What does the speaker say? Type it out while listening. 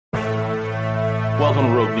Welcome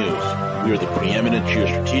to Rogue News. We are the preeminent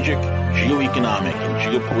geostrategic, geoeconomic, and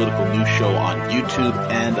geopolitical news show on YouTube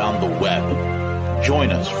and on the web.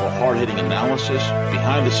 Join us for hard-hitting analysis,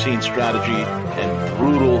 behind-the-scenes strategy, and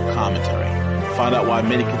brutal commentary. Find out why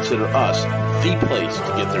many consider us the place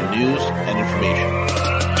to get their news and information.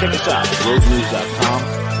 Check us out at roguenews.com.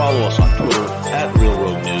 Follow us on Twitter at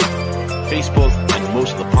RealRogueNews, Facebook, and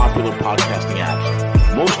most of the popular podcasting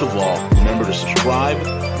apps. Most of all, remember to subscribe,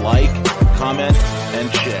 like, comment, and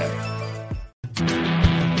share.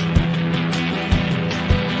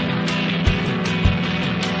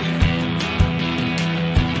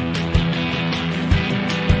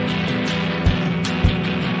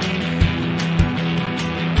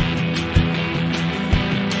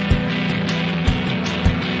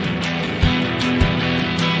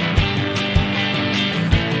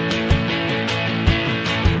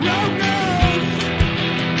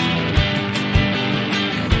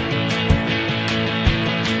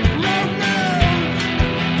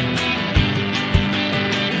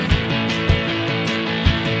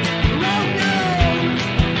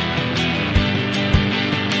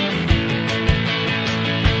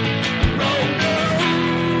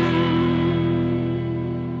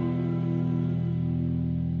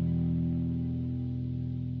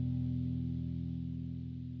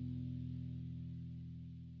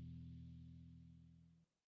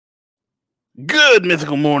 Good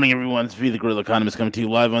mythical morning, everyone. It's V, the Guerrilla Economist, coming to you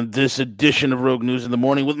live on this edition of Rogue News in the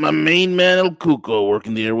Morning with my main man, El Cuco,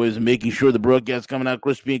 working the airwaves and making sure the broadcast's coming out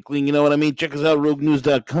crispy and clean. You know what I mean? Check us out,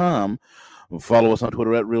 roguenews.com. Follow us on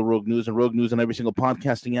Twitter at Real Rogue News and Rogue News on every single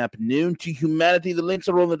podcasting app known to humanity. The links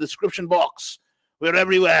are all in the description box. We're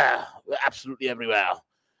everywhere. We're absolutely everywhere.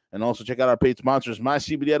 And also check out our paid sponsors,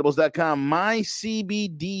 mycbdedibles.com,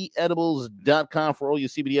 mycbdedibles.com for all your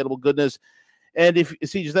CBD edible goodness. And if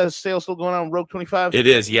see, is that a sale still going on Rogue 25? It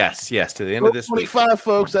is, yes, to the end of this 25, week.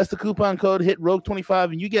 folks. That's the coupon code. Hit Rogue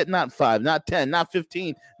 25, and you get not 5, not 10, not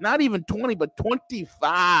 15, not even 20, but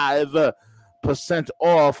 25%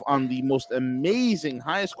 off on the most amazing,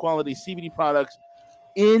 highest quality CBD products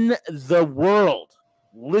in the world.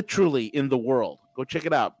 Literally in the world. Go check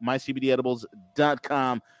it out.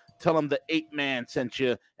 mycbdedibles.com. Tell them the 8-man sent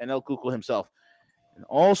you and El Cuco himself. And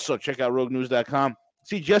also check out roguenews.com.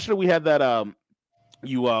 See, yesterday we had that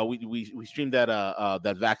we streamed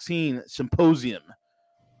that vaccine symposium.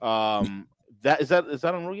 Is that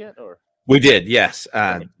on Rogue yet, or we did? Yes,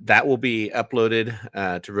 that will be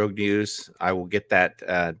uploaded to Rogue News. I will get that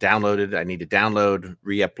downloaded. I need to download,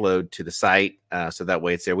 re-upload to the site, so that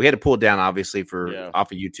way it's there. We had to pull it down, obviously,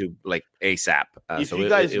 off of YouTube like ASAP. If you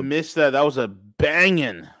guys missed that was a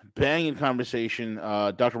banging conversation.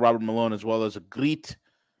 Dr. Robert Malone, as well as a Greet.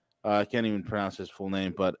 I can't even pronounce his full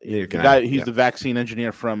name, but he's the vaccine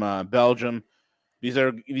engineer from Belgium. These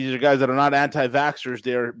are guys that are not anti-vaxxers.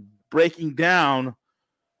 They're breaking down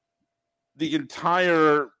the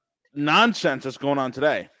entire nonsense that's going on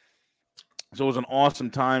today. So it was an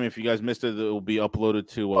awesome time. If you guys missed it, it will be uploaded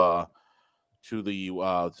to the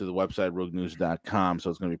website roguenews.com.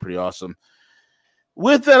 So it's going to be pretty awesome.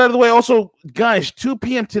 With that out of the way, also, guys, 2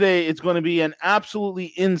 p.m. today, it's going to be an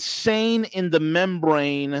absolutely insane in the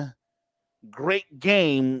membrane great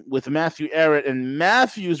game with Matthew Arrett. And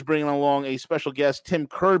Matthew's bringing along a special guest, Tim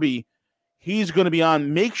Kirby. He's going to be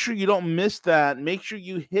on. Make sure you don't miss that. Make sure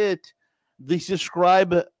you hit the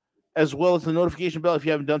subscribe as well as the notification bell if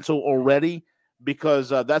you haven't done so already,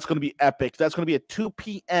 because that's going to be epic. That's going to be at 2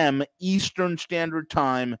 p.m. Eastern Standard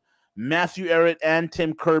Time. Matthew Arrett and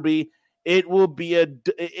Tim Kirby. It will be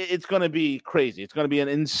it's going to be crazy. It's going to be an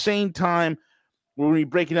insane time. We're going to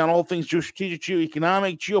be breaking down all things geostrategic,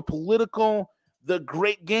 geoeconomic, geopolitical, the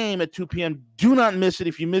great game at 2 p.m. Do not miss it.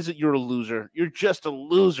 If you miss it, you're a loser. You're just a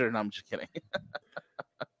loser. No, I'm just kidding.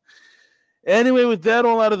 Anyway, with that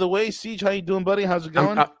all out of the way, Siege, how you doing, buddy? How's it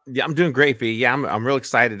going? I'm doing great, V. Yeah, I'm real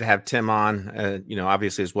excited to have Tim on,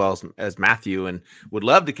 obviously as well as Matthew, and would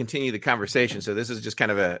love to continue the conversation. So this is just kind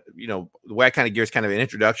of the way I kind of gear is kind of an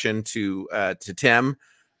introduction to Tim,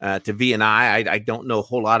 to V and I don't know a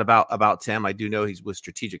whole lot about Tim. I do know he's with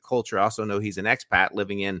Strategic Culture. I also know he's an expat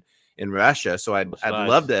living in Russia. So I'd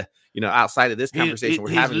love to, outside of this conversation,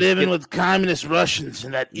 he's living with communist Russians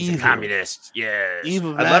and that evil communist. Yes.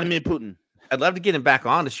 Evil Vladimir Putin. I'd love to get him back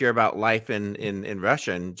on to share about life in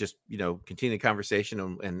Russia and just, continue the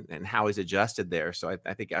conversation and how he's adjusted there. So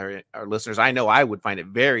I think our listeners, I know I would find it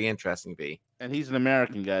very interesting, V. And he's an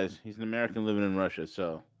American, guys. He's an American living in Russia.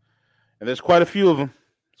 So, and there's quite a few of them.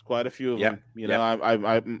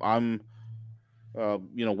 I'm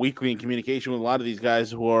weekly in communication with a lot of these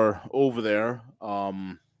guys who are over there.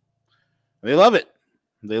 They love it.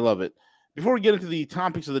 before we get into the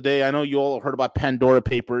topics of the day, I know you all heard about Pandora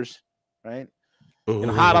Papers, right?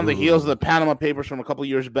 And hot on the heels of the Panama Papers from a couple of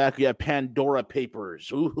years back, we have Pandora Papers.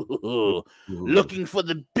 Looking for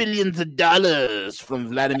the billions of dollars from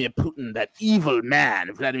Vladimir Putin, that evil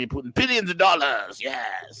man, Vladimir Putin. Billions of dollars,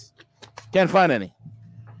 yes. Can't find any.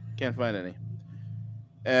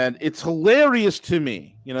 And it's hilarious to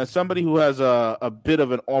me, somebody who has a bit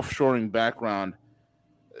of an offshoring background.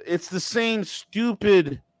 It's the same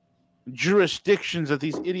stupid jurisdictions that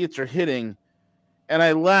these idiots are hitting, and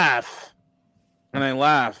I laugh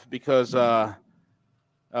because oh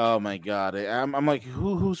my god, I'm like,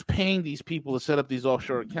 who's paying these people to set up these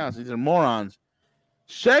offshore accounts? These are morons.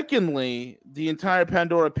 Secondly, the entire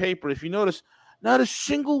Pandora paper, if you notice, not a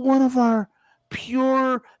single one of our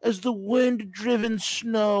pure as the wind driven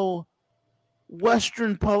snow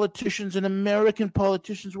Western politicians and American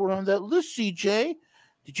politicians were on that list. CJ,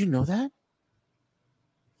 did you know that?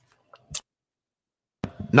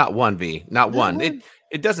 Not one, V. Not one.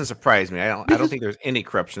 It doesn't surprise me. I don't think there's any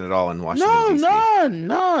corruption at all in Washington.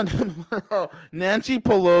 None. Nancy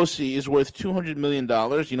Pelosi is worth $200 million.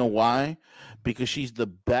 You know why? Because she's the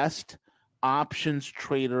best options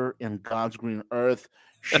trader in God's green earth.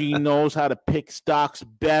 She knows how to pick stocks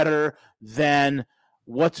better than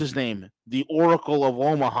what's his name, the Oracle of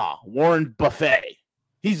Omaha, Warren Buffett.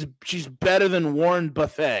 She's better than Warren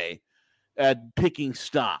Buffett at picking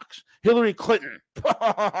stocks. Hillary Clinton.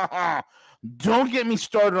 Don't get me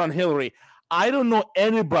started on Hillary. I don't know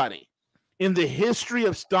anybody in the history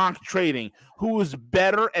of stock trading who is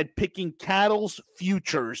better at picking cattle's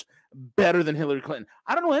futures better than Hillary Clinton.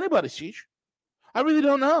 I don't know anybody, Siege. I really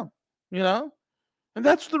don't know, And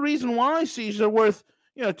that's the reason why, Siege, they're worth,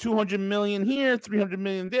 $200 million here, $300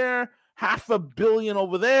 million there, $500 million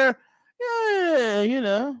over there.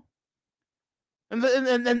 Yeah,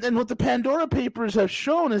 And what the Pandora Papers have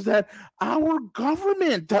shown is that our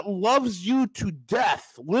government that loves you to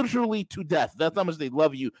death, literally to death, that's how much they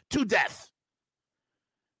love you, to death.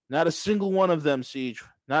 Not a single one of them, Siege,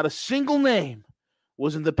 not a single name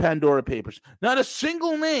was in the Pandora Papers. Not a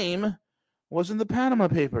single name was in the Panama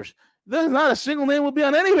Papers. There's not a single name will be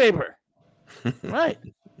on any paper. Right.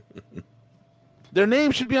 Their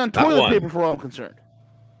name should be on toilet paper for all I'm concerned.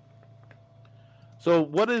 So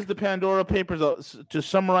what is the Pandora Papers? To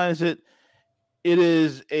summarize it, it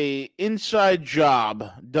is a inside job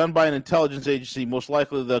done by an intelligence agency, most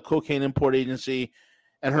likely the Cocaine Import Agency,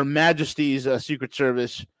 and Her Majesty's Secret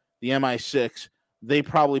Service, the MI6. They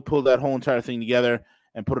probably pulled that whole entire thing together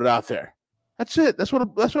and put it out there. That's it. That's what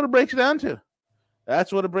it breaks down to.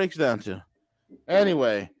 That's what it breaks down to.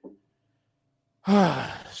 Anyway,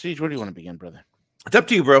 Siege, where do you want to begin, brother? It's up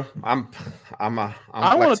to you, bro. I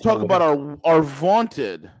want to talk about our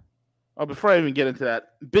vaunted. Oh, before I even get into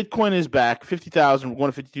that, Bitcoin is back, 50,000. We're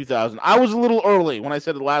going to 52,000. I was a little early when I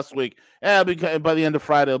said it last week. By the end of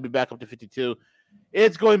Friday, it'll be back up to 52.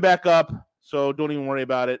 It's going back up, so don't even worry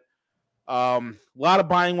about it. A lot of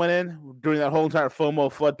buying went in during that whole entire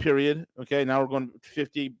FOMO flood period. Okay, now we're going to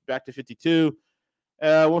 50, back to 52.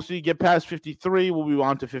 We'll see. Get past 53, we'll be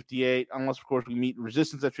on to 58. Unless, of course, we meet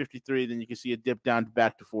resistance at 53, then you can see a dip down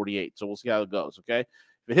back to 48. So we'll see how it goes. Okay, if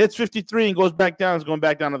it hits 53 and goes back down, it's going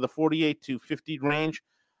back down to the 48 to 50 range.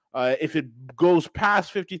 If it goes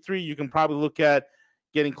past 53, you can probably look at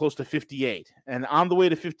getting close to 58. And on the way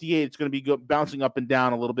to 58, it's going to be bouncing up and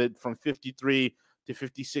down a little bit from 53 to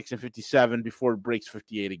 56 and 57 before it breaks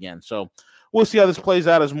 58 again. So we'll see how this plays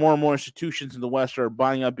out as more and more institutions in the West are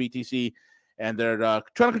buying up BTC. And they're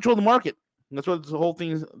trying to control the market. And that's what the whole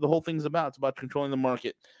thing's about. It's about controlling the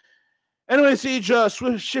market. Anyway, Siege,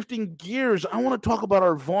 shifting gears, I want to talk about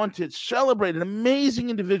our vaunted, celebrated,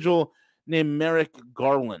 amazing individual named Merrick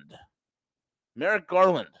Garland. Merrick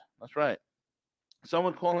Garland. That's right. Some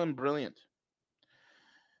would call him brilliant.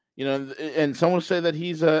 And some would say that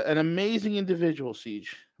he's an amazing individual,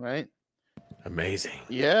 Siege, right? Amazing.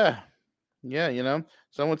 Yeah.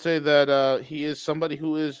 Some would say that he is somebody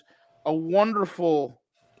who is a wonderful,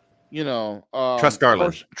 trust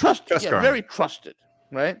Garland. Trust Garland. Very trusted,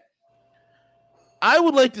 right? I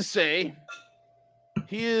would like to say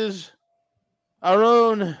he is our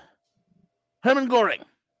own Hermann Göring,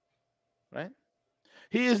 right?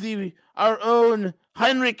 He is our own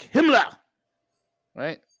Heinrich Himmler,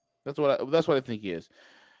 right? That's what I think he is.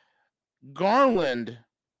 Garland,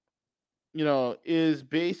 is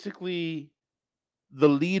basically the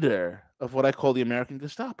leader of what I call the American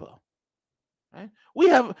Gestapo. Right? We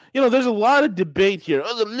have, there's a lot of debate here.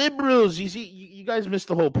 Oh, the liberals, you see, you guys missed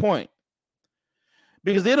the whole point.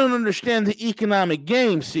 Because they don't understand the economic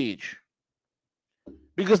game, Siege.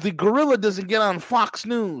 because the gorilla doesn't get on Fox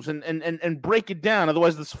News and break it down.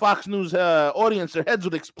 Otherwise, this Fox News audience, their heads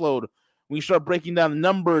would explode when you start breaking down the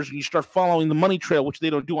numbers and you start following the money trail, which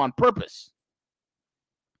they don't do on purpose.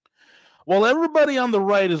 While everybody on the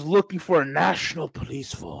right is looking for a national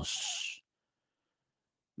police force,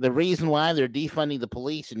 the reason why they're defunding the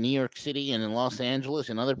police in New York City and in Los Angeles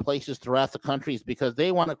and other places throughout the country is because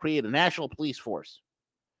they want to create a national police force.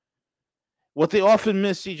 What they often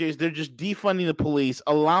miss, CJ, is they're just defunding the police,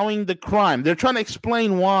 allowing the crime. They're trying to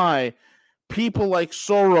explain why people like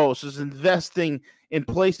Soros is investing in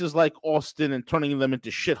places like Austin and turning them into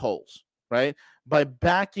shitholes, right? By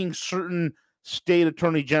backing certain state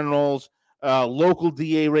attorney generals, local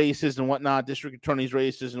DA races and whatnot, district attorneys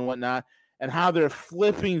races and whatnot, and how they're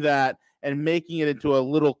flipping that and making it into a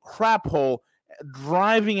little crap hole,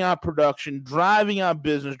 driving out production, driving out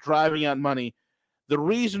business, driving out money. The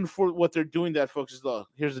reason for what they're doing that, folks, is, look,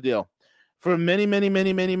 here's the deal. For many years,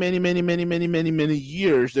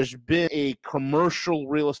 there's been a commercial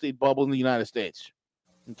real estate bubble in the United States.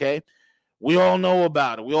 Okay? We all know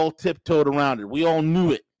about it. We all tiptoed around it. We all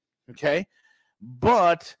knew it. Okay?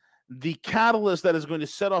 But the catalyst that is going to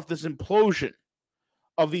set off this implosion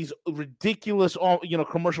of these ridiculous,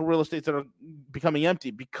 commercial real estates that are becoming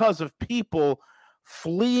empty because of people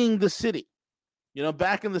fleeing the city.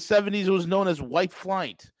 Back in the 70s, it was known as white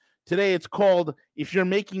flight. Today, it's called, if you're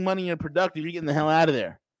making money and productive, you're getting the hell out of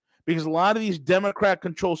there. Because a lot of these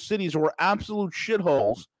Democrat-controlled cities were absolute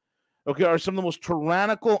shitholes, okay, are some of the most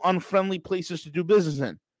tyrannical, unfriendly places to do business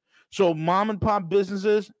in. So mom-and-pop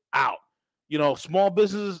businesses, out. Small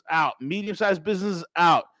businesses, out. Medium-sized businesses,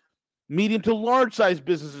 out. Medium to large-sized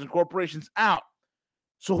businesses and corporations, out.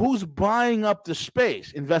 So who's buying up the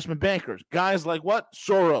space? Investment bankers. Guys like what?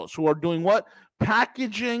 Soros, who are doing what?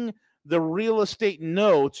 Packaging the real estate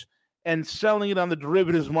notes and selling it on the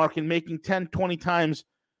derivatives market, making 10, 20 times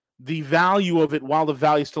the value of it while the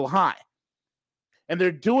value is still high. And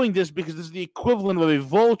they're doing this because this is the equivalent of a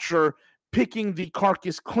vulture picking the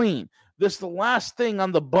carcass clean. The last thing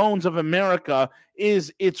on the bones of America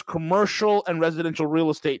is its commercial and residential real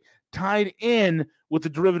estate tied in with the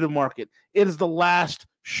derivative market. It is the last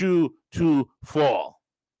shoe to fall.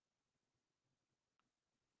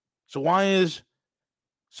 So everybody's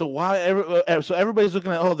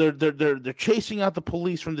looking at, they're chasing out the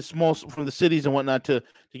police from the cities and whatnot to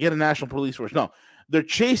get a national police force. No, they're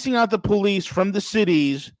chasing out the police from the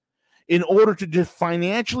cities in order to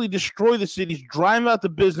financially destroy the cities, drive out the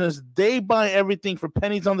business. They buy everything for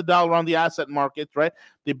pennies on the dollar on the asset markets, right?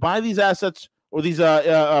 They buy these assets or these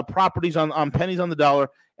properties on pennies on the dollar,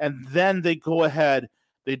 and then they go ahead,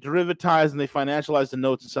 they derivatize and they financialize the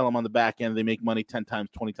notes and sell them on the back end. They make money 10 times,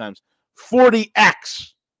 20 times,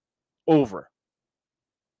 40x over.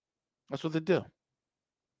 That's what they do.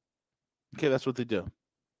 Okay, that's what they do.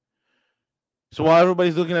 So while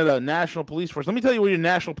everybody's looking at a national police force, let me tell you where your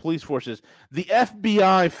national police force is. The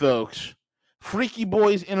FBI, folks, Freaky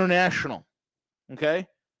Boys International, okay?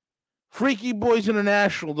 Freaky Boys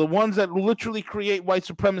International, the ones that literally create white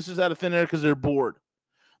supremacists out of thin air because they're bored.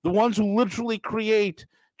 The ones who literally create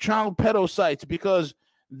child pedo sites because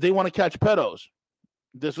they want to catch pedos.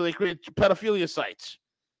 So they create pedophilia sites.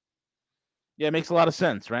 Yeah, it makes a lot of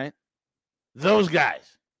sense, right? Those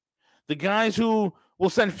guys. The guys who will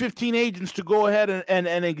send 15 agents to go ahead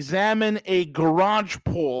and examine a garage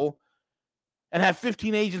pole and have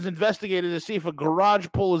 15 agents investigated to see if a garage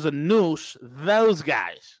pole is a noose. Those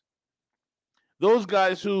guys. Those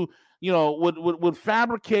guys who, would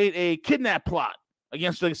fabricate a kidnap plot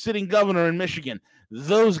against a sitting governor in Michigan.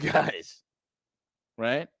 Those guys,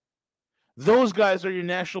 right? Those guys are your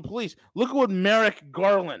national police. Look at what Merrick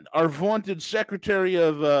Garland, our vaunted Secretary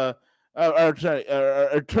of, our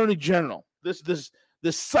Attorney General, this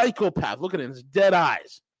psychopath. Look at him, his dead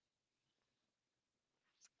eyes.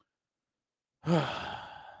 There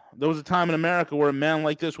was a time in America where a man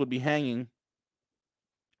like this would be hanging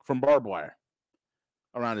from barbed wire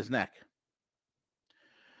around his neck.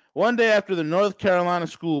 One day after the North Carolina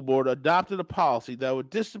School Board adopted a policy that would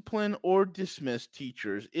discipline or dismiss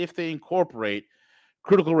teachers if they incorporate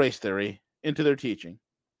critical race theory into their teaching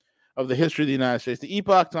of the history of the United States, the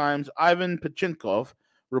Epoch Times' Ivan Pachinkov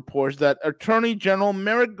reports that Attorney General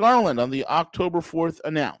Merrick Garland on the October 4th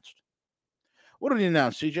announced. What did he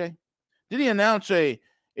announce, CJ? Did he announce a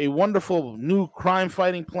wonderful new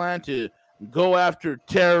crime-fighting plan to go after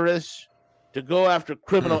terrorists, to go after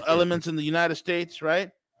criminal elements in the United States,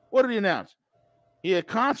 right? What did he announce? He had a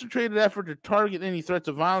concentrated effort to target any threats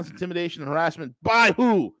of violence, intimidation, and harassment by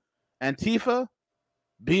who? Antifa,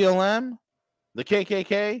 BLM, the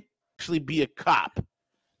KKK. Actually be a cop.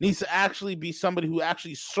 Needs to actually be somebody who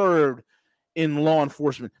actually served in law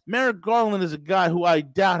enforcement. Merrick Garland is a guy who I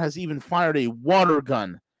doubt has even fired a water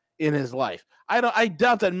gun in his life. I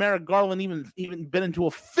doubt that Merrick Garland even been into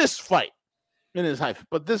a fist fight in his life.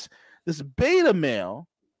 But this beta male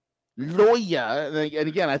lawyer, and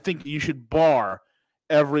again, I think you should bar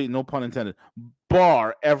every, no pun intended,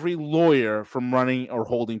 bar every lawyer from running or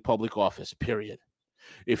holding public office, period.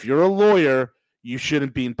 If you're a lawyer, you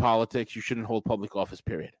shouldn't be in politics. You shouldn't hold public office,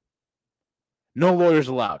 period. No lawyers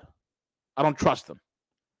allowed. I don't trust them.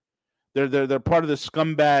 They're part of the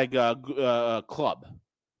scumbag club,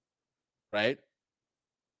 right?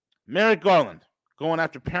 Merrick Garland going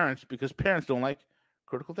after parents because parents don't like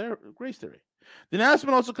critical race theory. The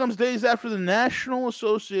announcement also comes days after the National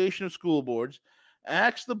Association of School Boards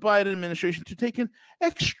asked the Biden administration to take an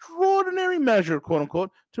extraordinary measure, quote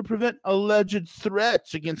unquote, to prevent alleged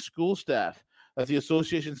threats against school staff that the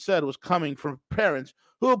association said was coming from parents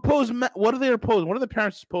who oppose. What are they opposing? What are the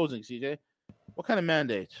parents opposing, CJ? What kind of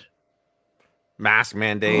mandates? Mask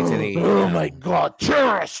mandates. My God,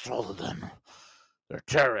 terrorists! All of them. They're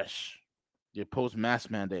terrorists. They oppose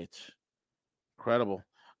mask mandates. Incredible.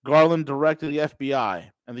 Garland directed the FBI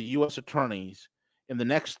and the U.S. attorneys in the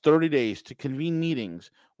next 30 days to convene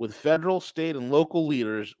meetings with federal, state, and local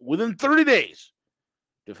leaders within 30 days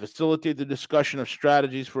to facilitate the discussion of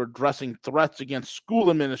strategies for addressing threats against school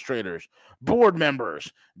administrators, board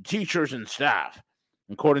members, teachers, and staff.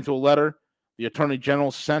 According to a letter the Attorney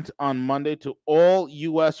General sent on Monday to all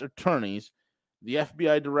U.S. attorneys, the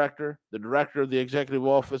FBI director, the director of the Executive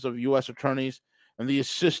Office of U.S. Attorneys, and the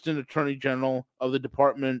Assistant Attorney General of the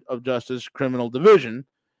Department of Justice Criminal Division.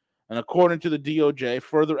 And according to the DOJ,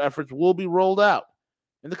 further efforts will be rolled out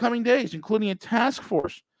in the coming days, including a task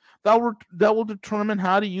force that will determine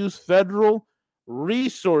how to use federal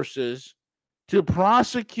resources to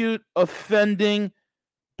prosecute offending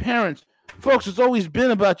parents. Folks, it's always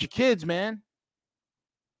been about your kids, man.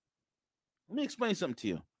 Let me explain something to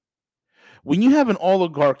you. When you have an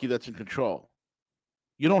oligarchy that's in control,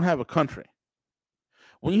 you don't have a country.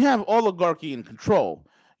 When you have oligarchy in control,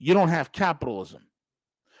 you don't have capitalism.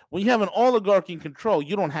 When you have an oligarchy in control,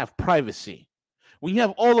 you don't have privacy. When you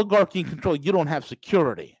have oligarchy in control, you don't have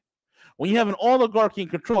security. When you have an oligarchy in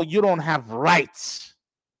control, you don't have rights.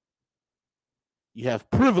 You have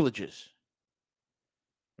privileges.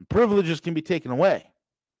 And privileges can be taken away.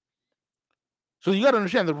 So you got to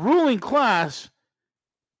understand, the ruling class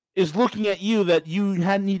is looking at you that you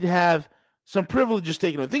need to have some privileges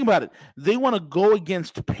taken away. Think about it. They want to go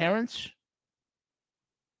against parents.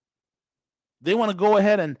 They want to go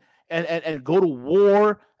ahead and go to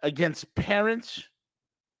war against parents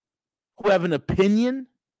who have an opinion.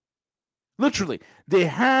 Literally, they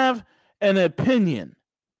have an opinion.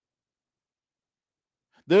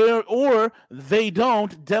 Or they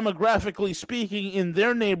don't, demographically speaking, in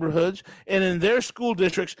their neighborhoods and in their school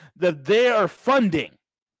districts that they are funding.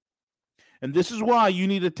 And this is why you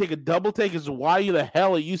need to take a double take. Is why the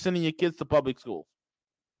hell are you sending your kids to public school?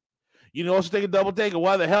 You need to also take a double take of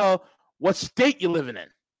why the hell, what state you're living in.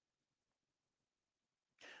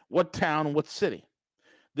 What town, what city.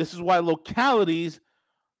 This is why localities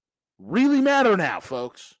really matter now,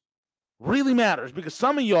 folks. Really matters, because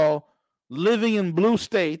some of y'all living in blue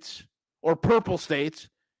states or purple states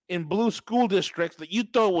in blue school districts that you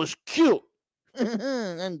thought was cute.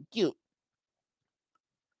 I'm cute.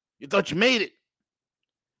 You thought you made it.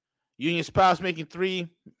 You and your spouse making $300,000,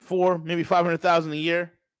 $400,000, maybe $500,000 a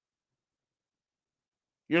year.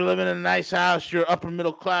 You're living in a nice house. You're upper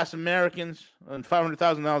middle class Americans, and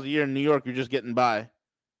 $500,000 a year in New York, you're just getting by.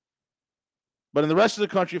 But in the rest of the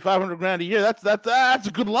country, $500,000 a year, that's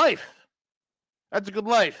a good life. That's a good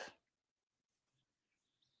life.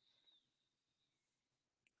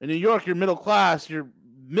 In New York, you're middle class. You're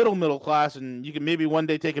middle class, and you can maybe one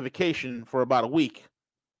day take a vacation for about a week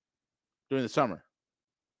during the summer.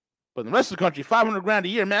 But in the rest of the country, $500,000 a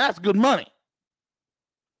year, man, that's good money.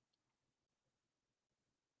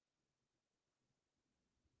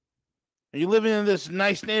 And you're living in this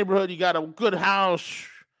nice neighborhood. You got a good house.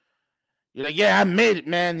 You're like, yeah, I made it,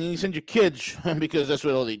 man. And you send your kids, because that's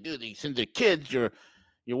what all they do. They send their kids. Your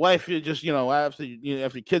wife, you just, after your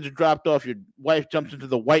kids are dropped off, your wife jumps into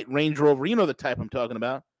the white Range Rover. You know the type I'm talking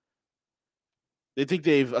about. They think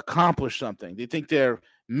they've accomplished something. They think they're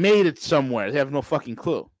made it somewhere. They have no fucking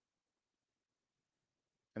clue.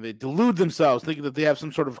 And they delude themselves thinking that they have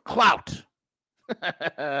some sort of clout.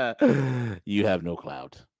 You have no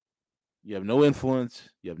clout. You have no influence.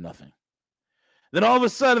 You have nothing. Then all of a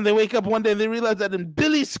sudden, they wake up one day and they realize that in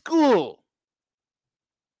Billy's school,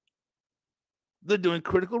 they're doing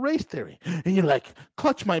critical race theory. And you're like,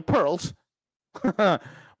 clutch my pearls. Well,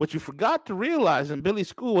 What you forgot to realize in Billy's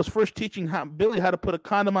school was first teaching Billy how to put a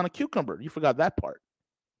condom on a cucumber. You forgot that part.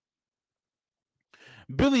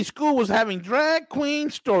 Billy's school was having drag queen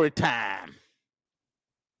story time.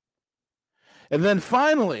 And then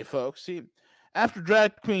finally, folks, see, after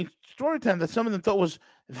drag queen story time that some of them thought was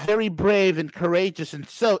very brave and courageous and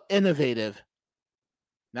so innovative,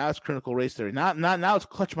 now it's critical race theory. Now it's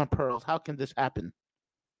clutch my pearls. How can this happen?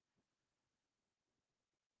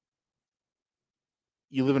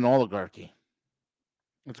 You live in oligarchy.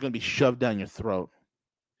 It's going to be shoved down your throat.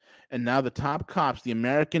 And now the top cops, the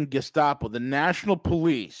American Gestapo, the national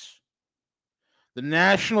police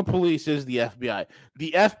is the FBI.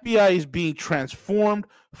 The FBI is being transformed.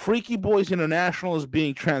 Freaky Boys International is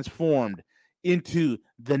being transformed into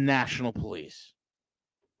the national police.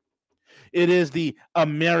 It is the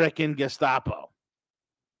American Gestapo.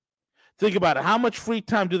 Think about it. How much free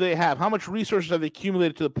time do they have? How much resources have they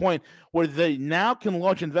accumulated to the point where they now can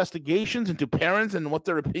launch investigations into parents and what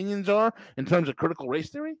their opinions are in terms of critical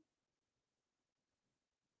race theory?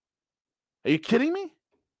 Are you kidding me?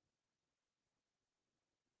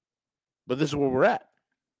 But this is where we're at.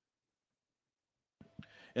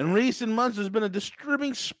 In recent months, there's been a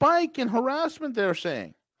disturbing spike in harassment, they're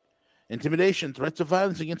saying. Intimidation, threats of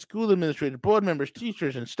violence against school administrators, board members,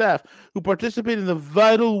 teachers, and staff who participate in the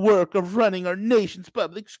vital work of running our nation's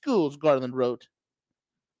public schools, Garland wrote.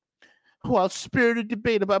 While spirited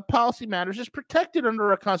debate about policy matters is protected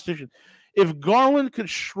under our Constitution, if Garland could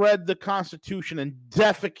shred the Constitution and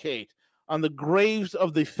defecate on the graves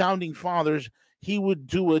of the founding fathers, he would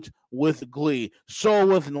do it with glee. So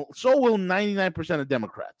will 99% of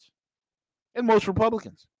Democrats and most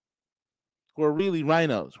Republicans, who are really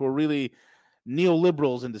rhinos, who are really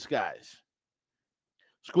neoliberals in disguise.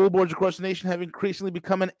 School boards across the nation have increasingly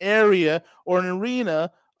become an area or an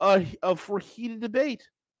arena for heated debate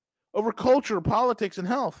over culture, politics, and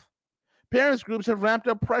health. Parents groups have ramped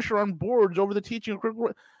up pressure on boards over the teaching of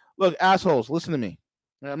critical. Look, assholes, listen to me.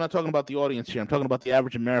 I'm not talking about the audience here. I'm talking about the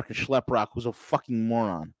average American schleprock who's a fucking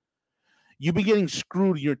moron. You've been getting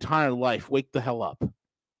screwed your entire life. Wake the hell up.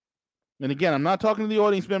 And again, I'm not talking to the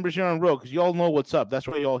audience members here on Row because you all know what's up. That's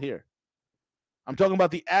why you all here. I'm talking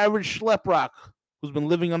about the average schleprock who's been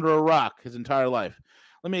living under a rock his entire life.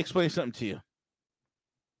 Let me explain something to you.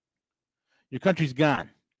 Your country's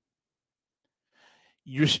gone.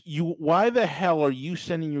 Why the hell are you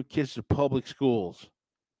sending your kids to public schools,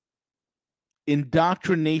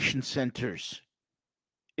 indoctrination centers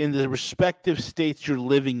in the respective states you're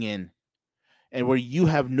living in, and where you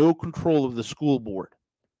have no control of the school board?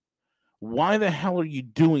 Why the hell are you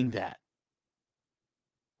doing that?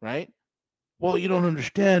 Right? Well, you don't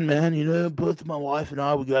understand, man. You know, both my wife and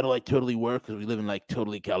I, we got to like totally work because we live in like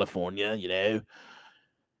totally California, you know.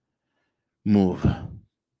 Move.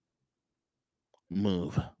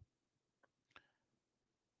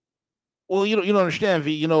 Well, you don't understand,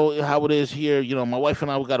 V. You know how it is here. You know, my wife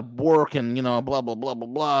and I, we got to work and, you know, blah, blah, blah, blah,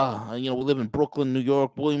 blah. And, you know, we live in Brooklyn, New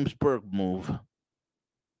York, Williamsburg. Move.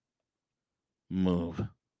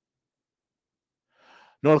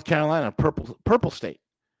 North Carolina, purple state.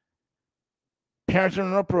 Parents are in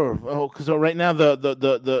an uproar because right now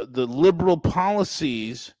the liberal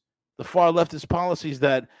policies, the far leftist policies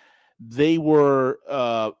that they were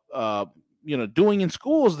doing in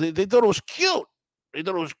schools, they thought it was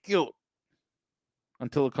cute.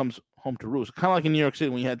 Until it comes home to roost. Kind of like in New York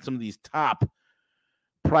City when you had some of these top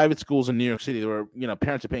private schools in New York City where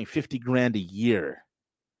parents are paying $50,000 a year.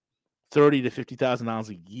 $30,000 to $50,000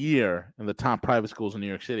 a year in the top private schools in New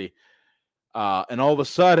York City. And all of a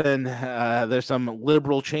sudden, there's some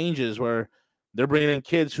liberal changes where they're bringing in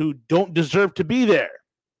kids who don't deserve to be there.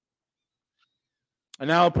 And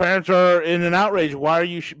now parents are in an outrage. Why are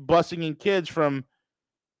you busing in kids from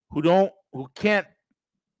who can't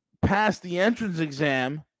pass the entrance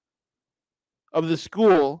exam of the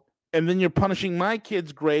school, and then you're punishing my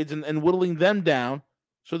kids' grades and whittling them down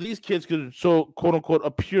so these kids could, quote unquote,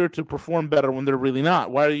 appear to perform better when they're really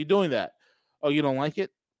not? Why are you doing that? Oh, you don't like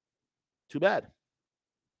it? Too bad.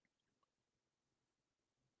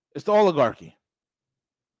 It's the oligarchy.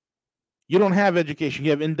 You don't have education.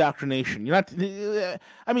 You have indoctrination. You're not.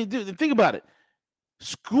 I mean, dude, think about it.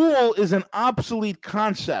 School is an obsolete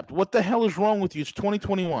concept. What the hell is wrong with you? It's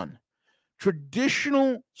 2021.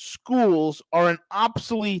 Traditional schools are an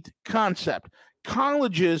obsolete concept.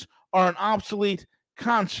 Colleges are an obsolete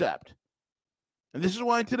concept. And this is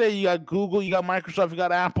why today you got Google, you got Microsoft, you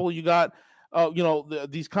got Apple, you got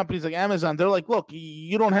these companies like Amazon. They're like, look,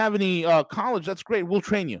 you don't have any college. That's great. We'll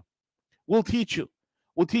train you. We'll teach you.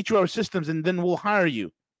 We'll teach you our systems, and then we'll hire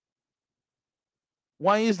you.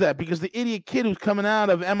 Why is that? Because the idiot kid who's coming out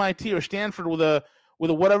of MIT or Stanford with with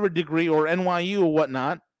a whatever degree or NYU or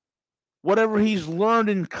whatnot, whatever he's learned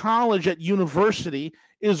in college at university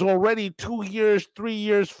is already 2 years, 3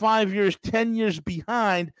 years, 5 years, 10 years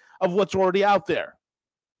behind of what's already out there.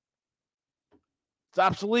 It's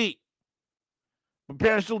obsolete. But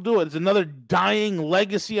parents still do it. It's another dying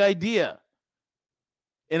legacy idea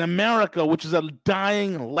in America, which is a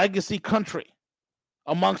dying legacy country,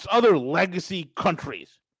 amongst other legacy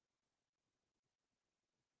countries.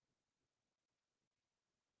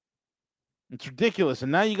 It's ridiculous.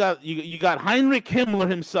 And now you got Heinrich Himmler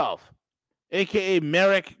himself, a.k.a.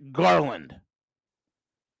 Merrick Garland.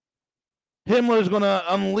 Himmler's going to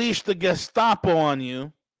unleash the Gestapo on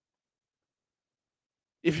you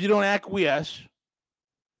if you don't acquiesce,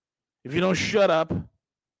 if you don't shut up,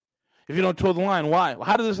 if you don't toe the line. Why?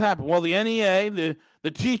 How did this happen? Well, the NEA,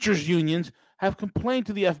 the teachers' unions, have complained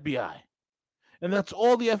to the FBI. And that's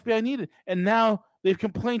all the FBI needed. And now they've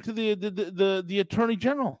complained to the Attorney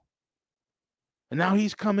General. And now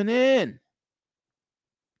he's coming in,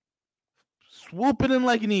 swooping in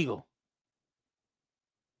like an eagle.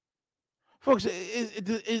 Folks,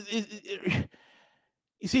 you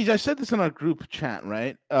see, I said this in our group chat,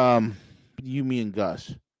 right? You, me, and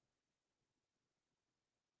Gus.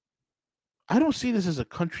 I don't see this as a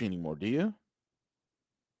country anymore, do you?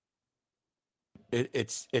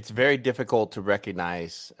 It's very difficult to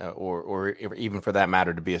recognize, or even for that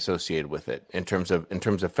matter, to be associated with it in terms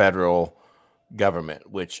of federal government,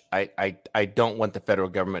 which I don't want the federal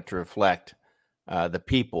government to reflect the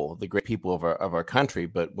people, the great people of our country.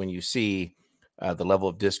 But when you see the level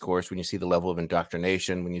of discourse, when you see the level of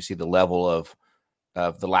indoctrination, when you see the level of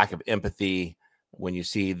the lack of empathy, when you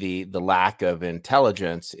see the lack of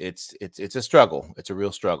intelligence, it's a struggle. It's a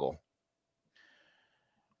real struggle.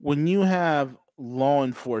 When you have law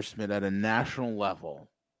enforcement at a national level,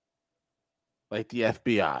 like the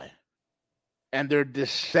FBI, and they're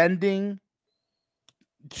descending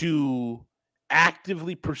to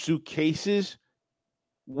actively pursue cases,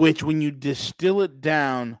 which when you distill it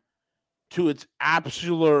down to its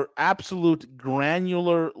absolute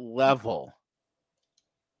granular level,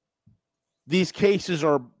 these cases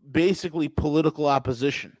are basically political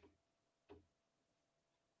opposition.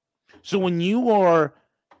 So when you are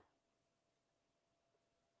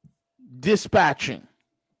dispatching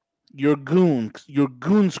your goon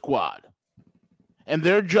squad, and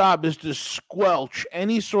their job is to squelch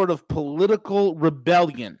any sort of political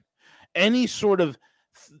rebellion, any sort of,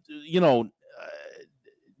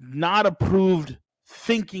 not approved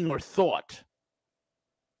thinking or thought.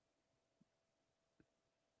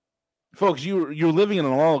 Folks, you're living in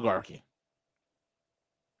an oligarchy.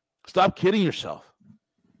 Stop kidding yourself.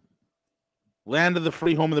 Land of the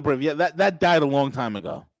free, home of the brave. Yeah, that died a long time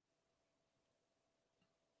ago.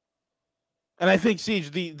 And I think,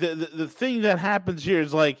 Siege, the thing that happens here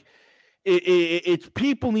is like, it's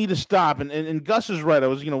people need to stop. And Gus is right. I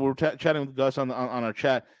was, we were chatting with Gus on our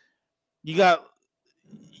chat. You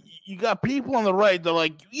got people on the right. They're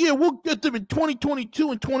like, yeah, we'll get them in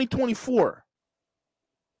 2022 and 2024.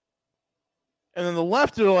 And then the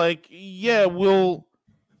left are like, yeah, we'll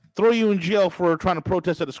throw you in jail for trying to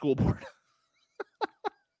protest at a school board.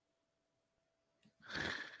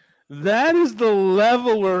 That is the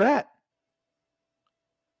level we're at.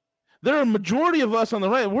 There are a majority of us on the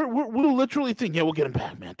right. We're literally thinking, yeah, we'll get him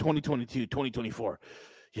back, man. 2022, 2024.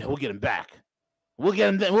 Yeah, we'll get him back. We'll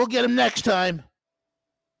get him next time.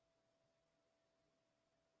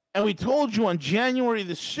 And we told you on January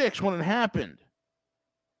the 6th when it happened,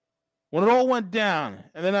 when it all went down,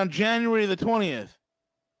 and then on January the 20th,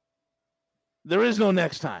 there is no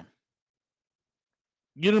next time.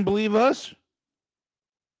 You didn't believe us?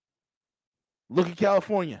 Look at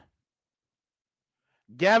California.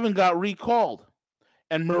 Gavin got recalled,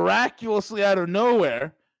 and miraculously out of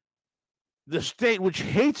nowhere, the state, which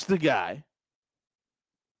hates the guy,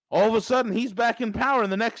 all of a sudden he's back in power,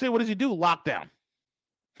 and the next day, what does he do? Lockdown.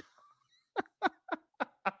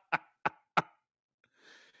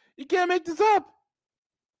 You can't make this up.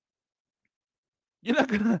 You're not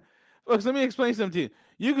gonna, folks. Let me explain something to you.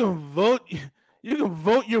 You can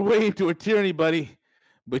vote your way into a tyranny, buddy,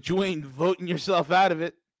 but you ain't voting yourself out of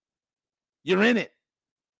it. You're in it.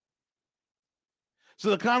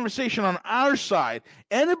 So the conversation on our side,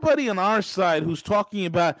 anybody on our side who's talking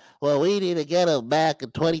about, well, we need to get them back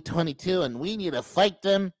in 2022 and we need to fight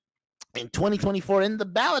them in 2024 in the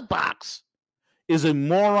ballot box, is a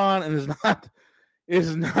moron and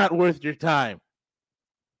is not worth your time.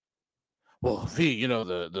 Well,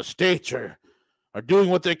 the states are are doing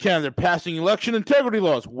what they can. They're passing election integrity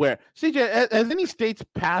laws. Where, CJ, has any states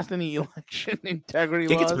passed any election integrity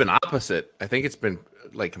laws? I think it's been opposite. I think it's been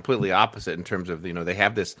like completely opposite in terms of, they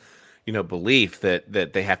have this, belief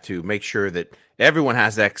that they have to make sure that everyone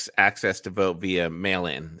has access to vote via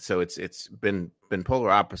mail-in. So it's been polar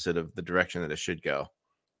opposite of the direction that it should go.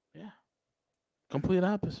 Yeah, complete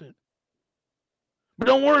opposite. But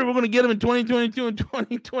don't worry, we're going to get them in 2022 and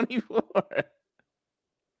 2024.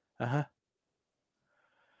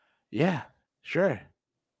 Yeah, sure.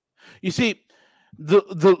 You see,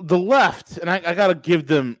 the left, and I got to give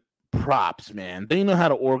them props, man. They know how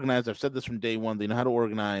to organize. I've said this from day one. They know how to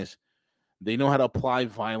organize. They know how to apply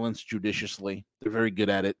violence judiciously. They're very good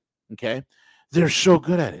at it, okay? They're so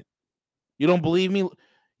good at it. You don't believe me?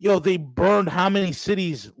 Yo, they burned how many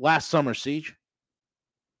cities last summer, Siege?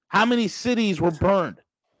 How many cities were burned?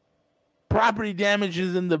 Property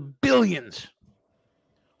damages in the billions.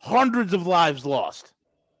 Hundreds of lives lost.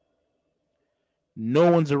 No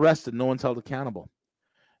one's arrested. No one's held accountable.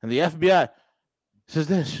 And the FBI says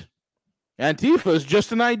this. Antifa is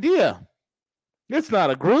just an idea. It's not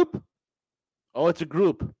a group. Oh, it's a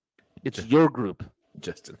group. It's your group.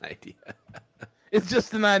 Just an idea. It's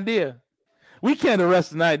just an idea. We can't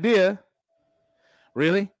arrest an idea.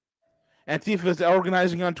 Really? Antifa is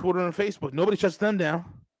organizing on Twitter and Facebook. Nobody shuts them down.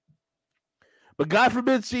 But God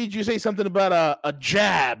forbid, Siege, you say something about a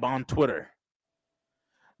jab on Twitter.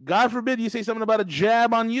 God forbid you say something about a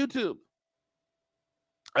jab on YouTube.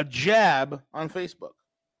 A jab on Facebook.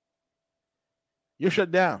 You're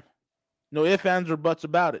shut down. No ifs, ands, or buts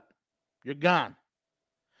about it. You're gone.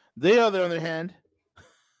 They, on the other hand,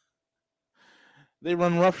 they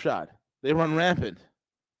run roughshod. They run rampant.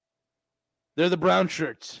 They're the brown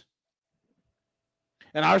shirts.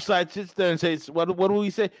 And our side sits there and says, what do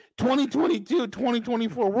we say? 2022,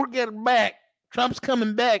 2024, we're getting back. Trump's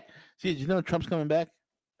coming back. See, did you know Trump's coming back?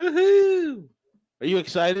 Woohoo! Are you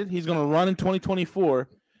excited? He's going to run in 2024,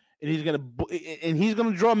 and he's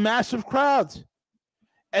going to draw massive crowds.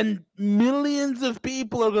 And millions of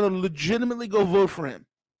people are going to legitimately go vote for him.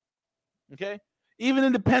 Okay? Even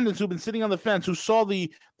independents who've been sitting on the fence, who saw the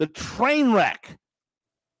train wreck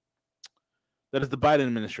that is the Biden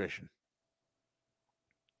administration.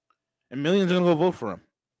 And millions are going to go vote for him.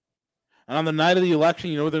 And on the night of the election,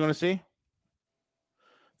 you know what they're going to see?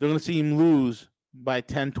 They're going to see him lose by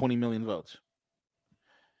 10, 20 million votes.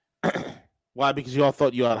 Why? Because you all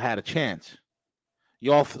thought you all had a chance.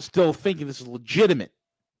 You all still thinking this is legitimate.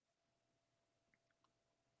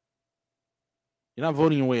 You're not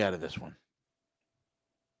voting your way out of this one.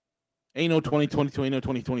 Ain't no 2022, ain't no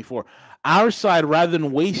 2024. Our side, rather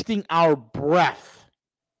than wasting our breath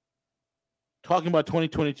talking about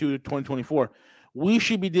 2022 to 2024, we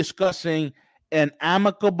should be discussing an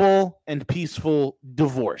amicable and peaceful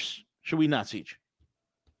divorce. Should we not, Siege?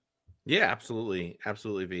 Yeah, absolutely.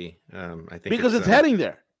 Absolutely, V. I think because it's heading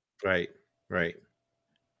there. Right.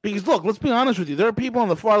 Because, look, let's be honest with you. There are people on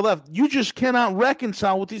the far left. You just cannot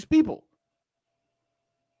reconcile with these people.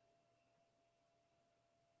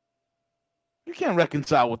 You can't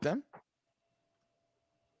reconcile with them.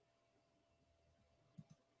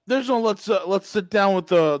 There's no let's sit down with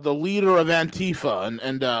the leader of Antifa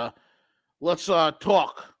and let's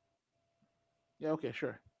talk. Yeah, okay,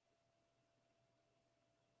 sure.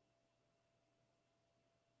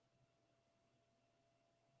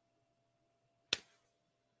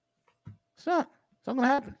 It's not going to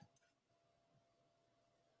happen.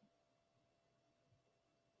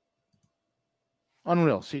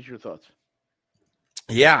 Unreal. See your thoughts.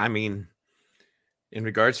 Yeah, I mean, in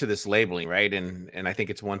regards to this labeling, right? And I think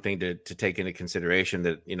it's one thing to take into consideration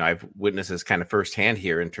that, I've witnessed this kind of firsthand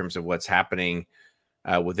here in terms of what's happening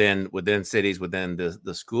within cities, within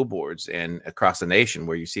the school boards and across the nation,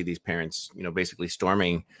 where you see these parents, basically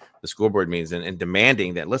storming the school board meetings and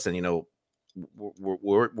demanding that, listen,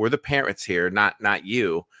 we're the parents here, not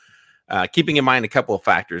you. Keeping in mind a couple of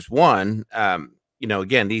factors. One,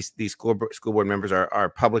 again, these school board members are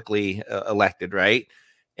publicly elected, right?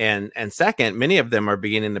 And second, many of them are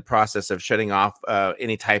beginning the process of shutting off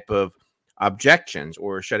any type of objections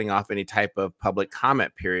or shutting off any type of public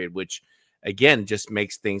comment period, which again just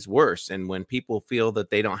makes things worse. And when people feel that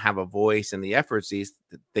they don't have a voice in the efforts, these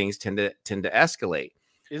things tend to escalate.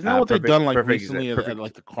 Isn't that what they've done recently at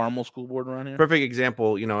like the Carmel school board around here? Perfect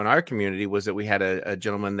example, in our community was that we had a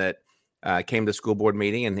gentleman that came to the school board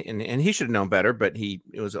meeting and he should have known better, but it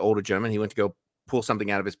was an older gentleman. He went to go pull something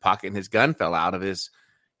out of his pocket and his gun fell out of his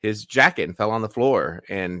jacket and fell on the floor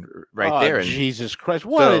and there. And Jesus Christ.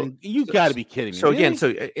 What? You got to be kidding me. So again,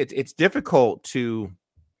 so it's difficult to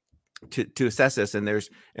to assess this, and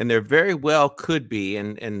there very well could be,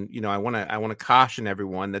 and I want to caution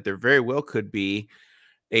everyone that there very well could be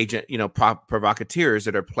agent provocateurs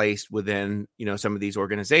that are placed within some of these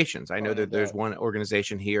organizations. I know that there's one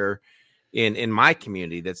organization here in my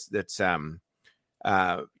community that's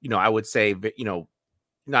I would say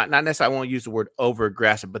not necessarily, I won't use the word over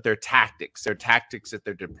aggressive, but their tactics that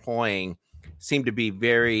they're deploying seem to be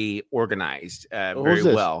very organized, very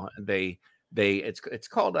well. It's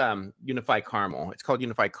called Unified Carmel. It's called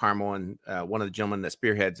Unified Carmel, and one of the gentlemen that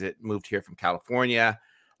spearheads it moved here from California.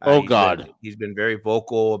 He's been very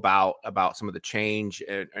vocal about some of the change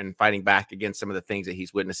and fighting back against some of the things that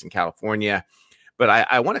he's witnessed in California. But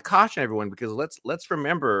I want to caution everyone, because let's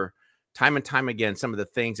remember time and time again some of the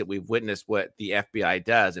things that we've witnessed what the FBI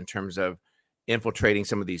does in terms of infiltrating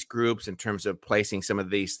some of these groups, in terms of placing some of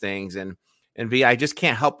these things. And V, I just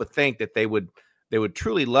can't help but think that they would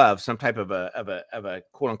truly love some type of a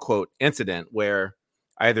quote unquote incident where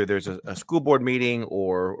either there's a school board meeting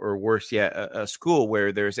or worse yet, a school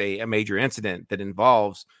where there's a major incident that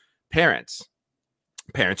involves parents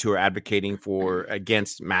who are advocating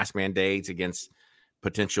against mask mandates, against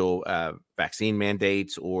potential vaccine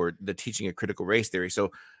mandates, or the teaching of critical race theory.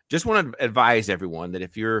 So just want to advise everyone that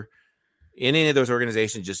if you're in any of those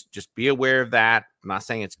organizations, just be aware of that. I'm not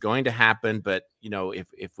saying it's going to happen, but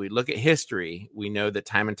if we look at history, we know that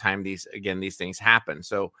time and time these things happen.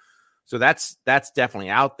 So that's definitely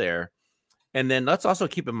out there. And then let's also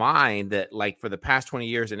keep in mind that, like, for the past 20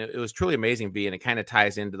 years, and it was truly amazing, V, and it kind of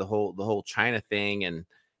ties into the whole China thing, and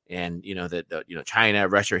that China,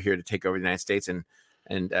 Russia are here to take over the United States, and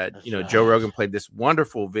Joe Rogan played this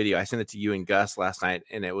wonderful video. I sent it to you and Gus last night,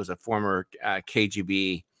 and it was a former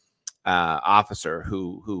KGB officer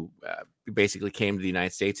who basically came to the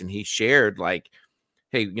United States, and he shared, like,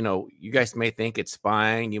 hey, you guys may think it's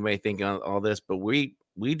spying, you may think all this, but we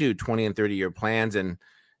do 20 and 30-year plans, and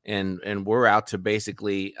we're out to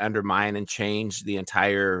basically undermine and change the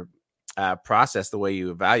entire process, the way you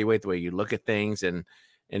evaluate, the way you look at things. And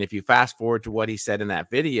if you fast forward to what he said in that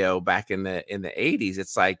video back in the 80s,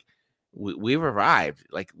 it's like we've arrived.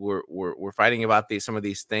 Like we're fighting about some of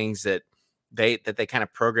these things that they kind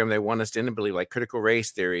of program. They want us to believe, like critical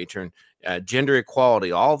race theory, gender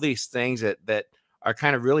equality, all these things that are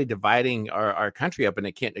kind of really dividing our country up. And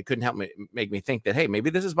it couldn't help make me think that, hey, maybe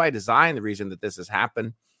this is by design, the reason that this has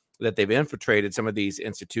happened, that they've infiltrated some of these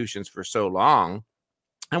institutions for so long.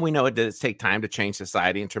 And we know it does take time to change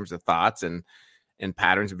society in terms of thoughts and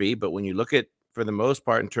patterns be. But when you look at, for the most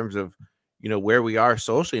part, in terms of, where we are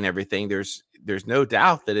socially and everything, there's no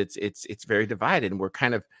doubt that it's very divided. And we're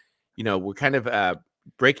kind of,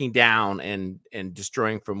 breaking down and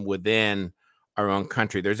destroying from within our own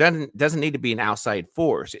country. There doesn't need to be an outside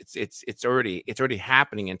force. It's already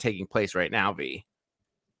happening and taking place right now, V.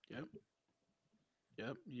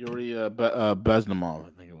 Yep. Yuri Beznomov,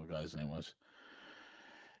 I think what the guy's name was.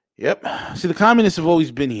 Yep. See, the communists have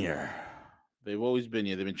always been here. They've always been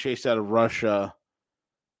here. They've been chased out of Russia,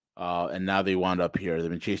 and now they wound up here. They've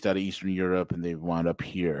been chased out of Eastern Europe, and they've wound up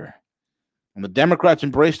here. And the Democrats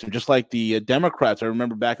embraced them, just like the Democrats. I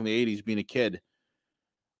remember back in the 80s being a kid,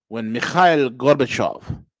 when Mikhail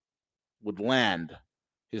Gorbachev would land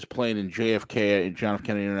his plane in JFK, in John F.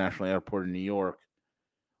 Kennedy International Airport in New York,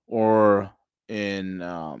 or in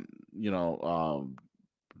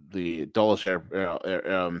the Dulles Airport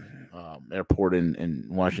in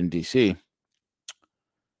Washington, D.C.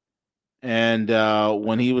 And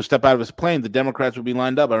when he would step out of his plane, the Democrats would be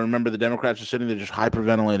lined up. I remember the Democrats were sitting there just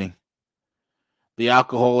hyperventilating. The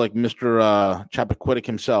alcoholic Mr. Chappaquiddick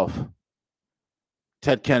himself,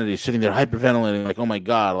 Ted Kennedy, sitting there hyperventilating, like, oh my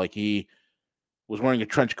God, like he was wearing a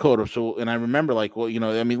trench coat or so. And I remember, like, well,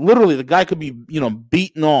 literally the guy could be,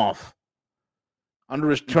 beaten off under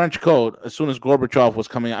his trench coat as soon as Gorbachev was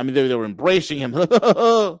coming out. I mean, they were embracing him.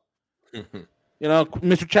 Mr.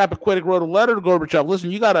 Chappaquiddick wrote a letter to Gorbachev.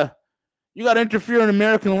 Listen, you gotta interfere in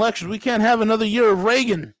American elections. We can't have another year of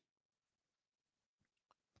Reagan.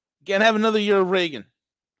 Can't have another year of Reagan.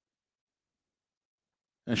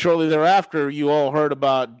 And shortly thereafter, you all heard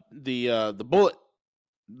about the bullet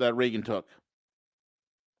that Reagan took.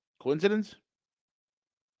 Coincidence?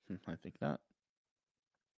 I think not.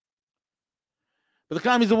 But the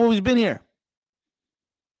commies have always been here.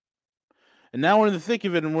 And now we're in the thick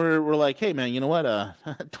of it, and we're like, hey, man, you know what?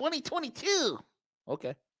 2022.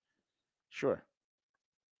 Okay. Sure.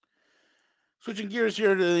 Switching gears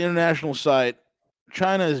here to the international side.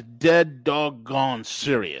 China is dead doggone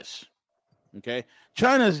serious. Okay?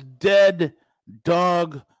 China's dead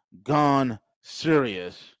doggone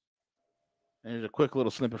serious. And here's a quick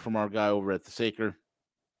little snippet from our guy over at the Saker.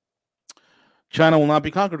 China will not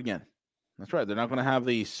be conquered again. That's right. They're not going to have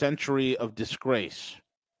the century of disgrace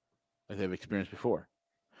like they've experienced before,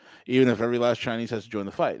 even if every last Chinese has to join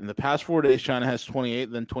the fight. In the past 4 days, China has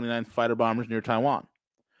 28, then 29 fighter bombers near Taiwan.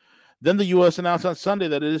 Then the U.S. announced on Sunday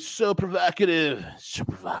that it is so provocative,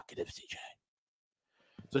 CJ.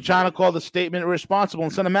 So China called the statement irresponsible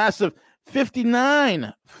and sent a massive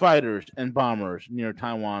 59 fighters and bombers near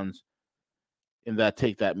Taiwan's in that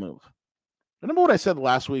take that move. Remember what I said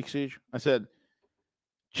last week, Siege? I said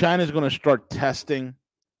China's going to start testing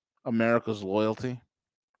America's loyalty,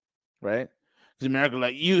 right? Because America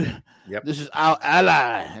like, this is our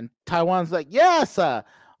ally. And Taiwan's like, yes,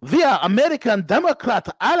 we are American Democrat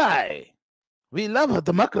ally. We love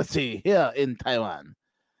democracy here in Taiwan.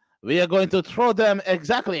 We are going to throw them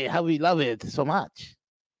exactly how we love it so much.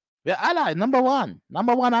 We're ally, number one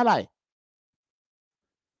ally.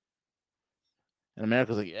 And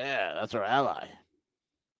America's like, yeah, that's our ally.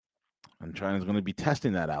 And China's going to be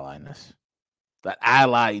testing that allies.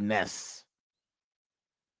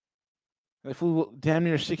 They flew damn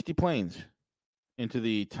near 60 planes into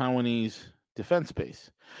the Taiwanese defense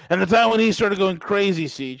base. And the Taiwanese started going crazy,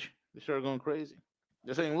 Siege. They started going crazy.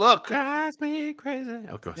 They're saying, look. Drives me crazy.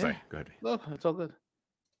 Oh, sorry. Go ahead. Look, it's all good.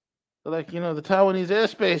 They're like, the Taiwanese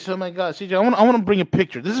airspace. Oh, my God. Siege, I want to bring a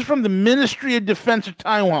picture. This is from the Ministry of Defense of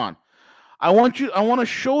Taiwan. I want to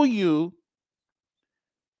show you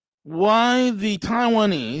why the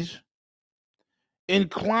Taiwanese, in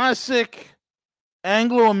classic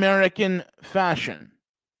Anglo-American fashion,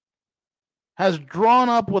 has drawn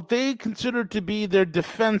up what they consider to be their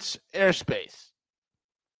defense airspace.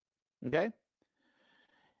 Okay?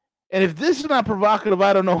 And if this is not provocative,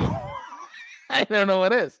 I don't know. I don't know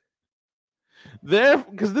what is.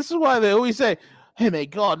 Because this is why they always say, hey, my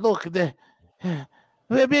God, look,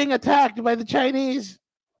 they're being attacked by the Chinese.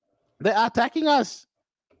 They are attacking us.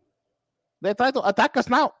 They try to attack us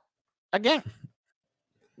now. Again.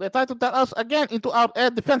 They try to tell us again into our air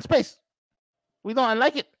defense space. We don't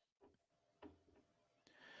like it.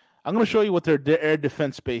 I'm going to show you what their air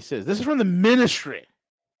defense space is. This is from the Ministry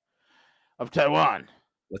of Taiwan.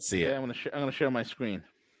 Let's see it. I'm going to share my screen.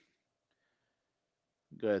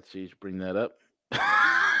 Go ahead, Siege. Bring that up.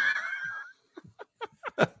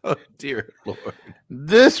 Oh, dear Lord.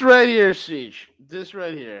 This right here, Siege. This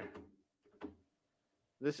right here.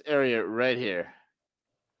 This area right here.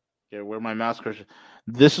 Okay, where my mouse cursor.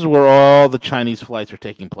 This is where all the Chinese flights are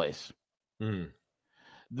taking place.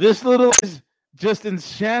 This little is just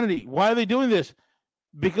insanity. Why are they doing this?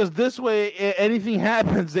 Because this way, anything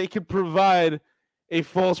happens, they can provide a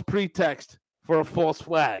false pretext for a false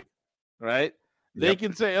flag, right? Yep. They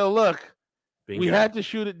can say, oh, look, we had to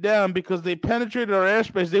shoot it down because they penetrated our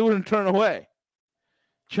airspace. They wouldn't turn away.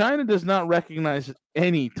 China does not recognize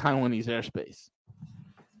any Taiwanese airspace.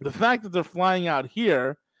 The fact that they're flying out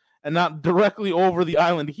here and not directly over the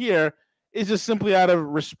island here is just simply out of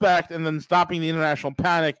respect and then stopping the international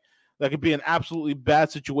panic that could be an absolutely bad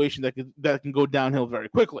situation that can go downhill very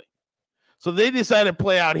quickly. So they decided to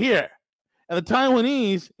play out here. And the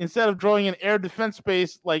Taiwanese, instead of drawing an air defense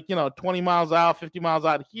space like, 20 miles out, 50 miles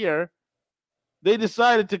out here, they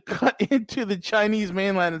decided to cut into the Chinese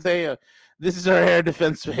mainland and say, this is our air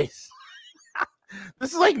defense space.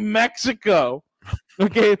 This is like Mexico,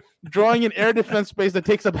 okay, drawing an air defense space that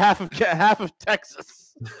takes up half of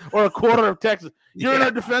Texas or a quarter of Texas. You're in our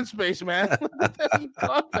defense space, man. What the hell are you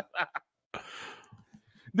talking about?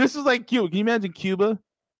 This is like Cuba. Can you imagine Cuba,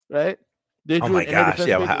 right? They drew an air defense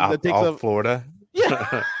space that takes up Florida.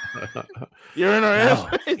 Yeah. You're in our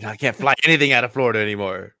airspace. I can't fly anything out of Florida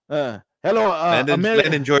anymore. Hello, land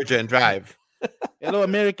in Georgia and drive. Hello,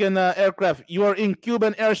 American aircraft. You are in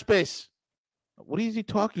Cuban airspace. What is he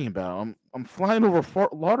talking about? I'm flying over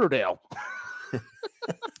Fort Lauderdale.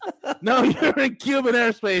 No, you're in Cuban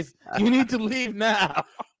airspace. You need to leave now.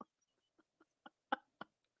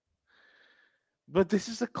 But this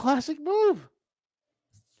is a classic move.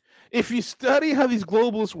 If you study how these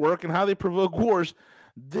globalists work and how they provoke wars,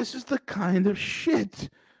 this is the kind of shit.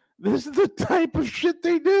 This is the type of shit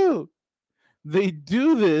they do. They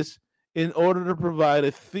do this in order to provide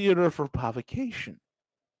a theater for provocation,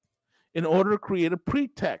 in order to create a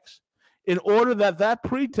pretext, in order that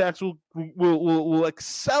pretext will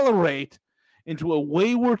accelerate into a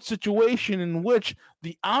wayward situation in which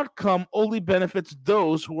the outcome only benefits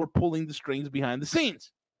those who are pulling the strings behind the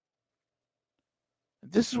scenes.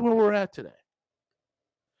 This is where we're at today.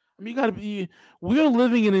 I mean, we're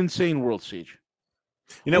living in an insane world, Siege.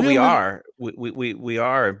 We are,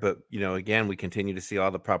 but again, we continue to see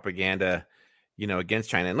all the propaganda, against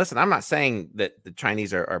China. And listen, I'm not saying that the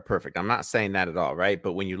Chinese are perfect. I'm not saying that at all, right?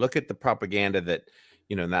 But when you look at the propaganda that,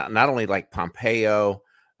 not only like Pompeo,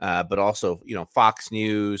 but also, Fox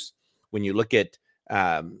News. When you look at,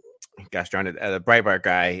 gosh darn it, the Breitbart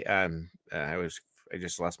guy, I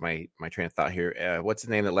just lost my train of thought here. What's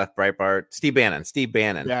the name that left Breitbart? Steve Bannon.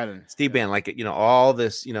 Like, all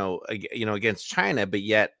this, against China, but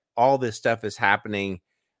yet all this stuff is happening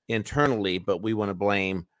internally, but we want to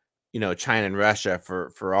blame, China and Russia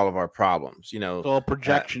for all of our problems. It's all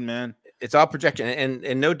projection, man. It's all projection,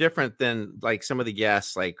 and no different than like some of the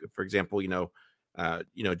guests, like for example,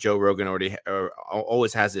 Joe Rogan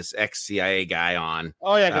always has this ex-CIA guy on.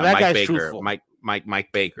 Oh yeah, that Mike guy's Baker, truthful.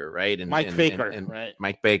 Mike Baker, right? And Mike Baker, right?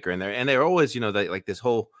 Mike Baker, and they're always, like this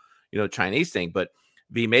whole, Chinese thing. But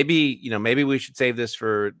maybe we should save this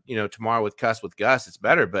for tomorrow with Gus. It's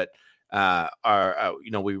better, but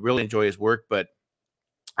we really enjoy his work, but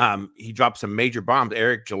he dropped some major bombs.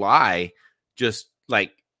 Eric July just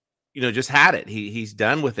just had it. He's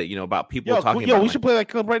done with it. About people talking. We should play that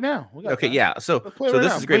clip right now. Okay, that. Yeah. So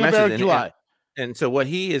this is a great message. And so what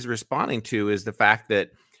he is responding to is the fact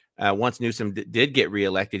that once Newsom did get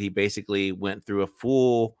reelected, he basically went through a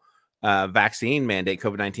full vaccine mandate,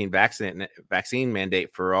 COVID-19 vaccine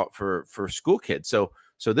mandate for school kids. So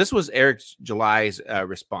this was Eric July's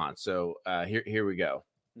response. So here we go.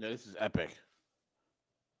 Yeah, this is epic.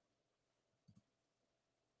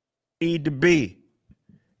 Need to be.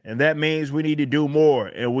 And that means we need to do more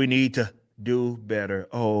and we need to do better.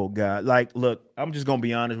 Oh, God. Look, I'm just going to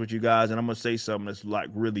be honest with you guys, and I'm going to say something that's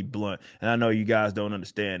really blunt. And I know you guys don't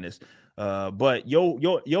understand this. But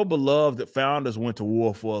your beloved founders went to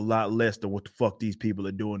war for a lot less than what the fuck these people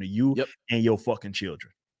are doing to you and your fucking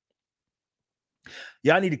children.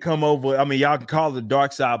 Y'all need to come over. I mean, y'all can call it the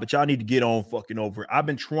dark side, but y'all need to get on fucking over it. I've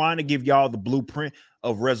been trying to give y'all the blueprint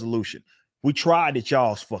of resolution. We tried it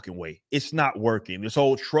y'all's fucking way. It's not working. This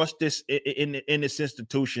whole trust this in this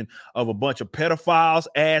institution of a bunch of pedophiles,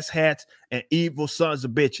 asshats, and evil sons of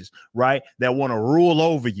bitches, right? That want to rule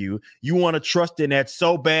over you. You want to trust in that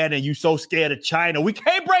so bad, and you so scared of China. We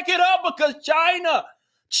can't break it up because China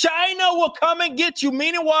will come and get you.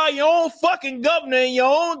 Meanwhile, your own fucking governor in your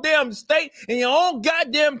own damn state, in your own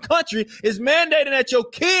goddamn country is mandating that your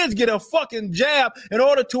kids get a fucking jab in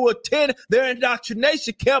order to attend their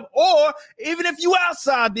indoctrination camp. Or even if you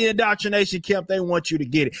outside the indoctrination camp, they want you to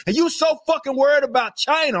get it. And you so fucking worried about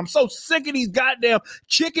China. I'm so sick of these goddamn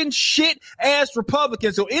chicken shit ass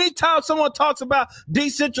Republicans. So anytime someone talks about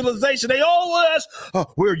decentralization, they always,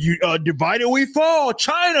 we're divided we fall.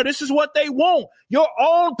 China, this is what they want. Your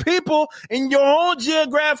own people in your own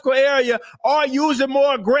geographical area are using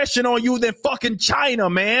more aggression on you than fucking China,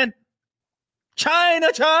 man. China.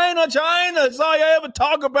 That's all you ever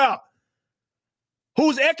talk about.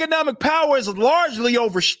 Whose economic power is largely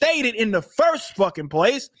overstated in the first fucking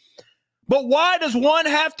place. But why does one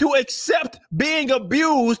have to accept being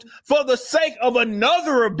abused for the sake of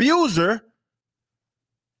another abuser?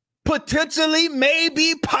 Potentially,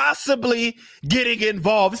 maybe, possibly getting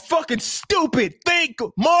involved. It's fucking stupid. Think,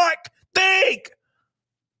 Mark, think.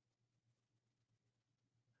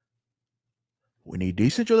 We need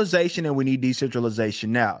decentralization, and we need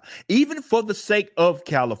decentralization now. Even for the sake of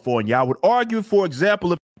California, I would argue, for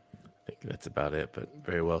example, I think that's about it, but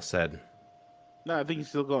very well said. No, I think he's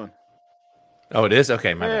still going. Oh, it is?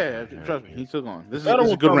 Okay. Yeah, trust me. He's still going. This is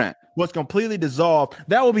a good rant. Was completely dissolved.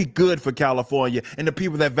 That would be good for California and the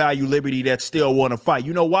people that value liberty that still want to fight.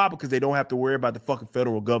 You know why? Because they don't have to worry about the fucking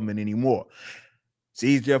federal government anymore. It's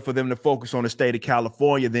easier for them to focus on the state of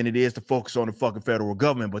California than it is to focus on the fucking federal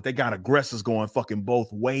government, but they got aggressors going fucking both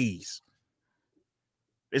ways.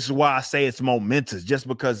 This is why I say it's momentous, just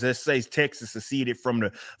because let's say Texas seceded from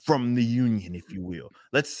the union, if you will.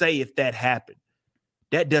 Let's say if that happened.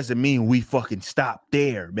 That doesn't mean we fucking stop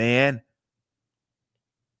there, man.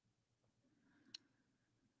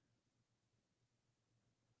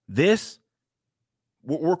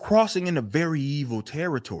 We're crossing into very evil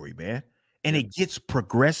territory, man. And it gets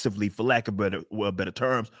progressively, for lack of better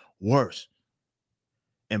terms, worse.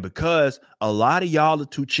 And because a lot of y'all are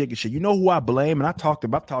too chicken shit, you know who I blame? And I've talked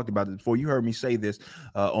about this before. You heard me say this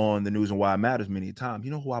on the News and Why It Matters many times.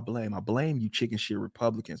 You know who I blame? I blame you chicken shit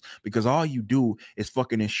Republicans, because all you do is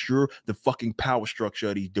fucking ensure the fucking power structure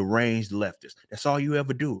of these deranged leftists. That's all you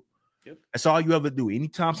ever do. Yep. That's all you ever do.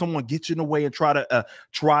 Anytime someone gets in the way and try to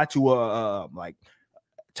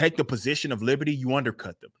take the position of liberty, you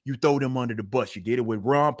undercut them. You throw them under the bus. You did it with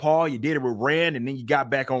Ron Paul. You did it with Rand, and then you got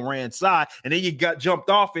back on Rand's side, and then you got jumped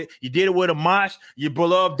off it. You did it with Amash. Your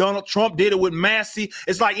beloved Donald Trump did it with Massey.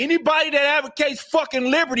 It's like anybody that advocates fucking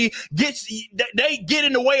liberty they get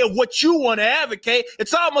in the way of what you want to advocate.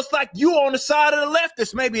 It's almost like you on the side of the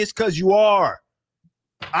leftists. Maybe it's because you are.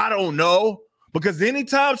 I don't know. Because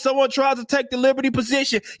anytime someone tries to take the liberty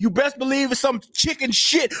position, you best believe it's some chicken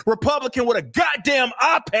shit Republican with a goddamn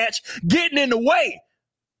eye patch getting in the way.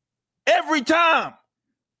 Every time.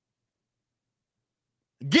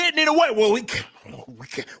 Getting in the way. Well,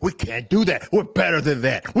 we can't do that. We're better than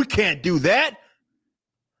that. We can't do that.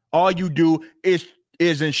 All you do is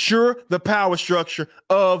ensure the power structure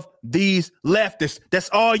of these leftists. That's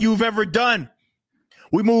all you've ever done.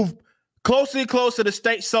 We move closer and closer to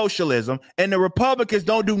state socialism, and the Republicans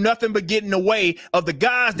don't do nothing but get in the way of the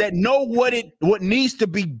guys that know what needs to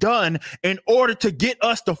be done in order to get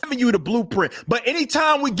us to give you the blueprint. But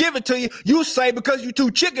anytime we give it to you, you say because you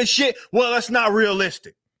too chicken shit, well, that's not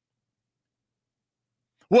realistic.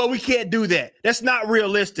 Well, we can't do that. That's not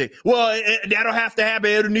realistic. Well, that'll have to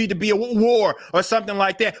happen. It'll need to be a war or something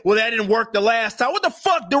like that. Well, that didn't work the last time. What the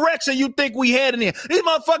fuck direction you think we heading in? These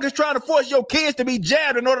motherfuckers trying to force your kids to be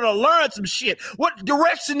jabbed in order to learn some shit. What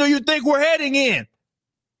direction do you think we're heading in?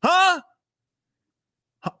 Huh?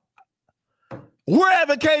 We're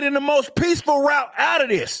advocating the most peaceful route out of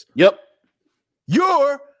this. Yep.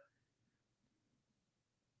 You're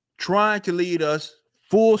trying to lead us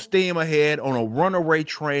full steam ahead on a runaway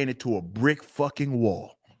train into a brick fucking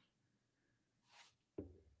wall.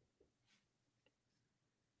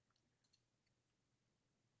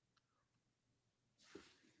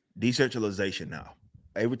 Decentralization now.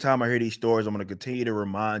 Every time I hear these stories, I'm going to continue to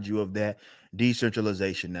remind you of that.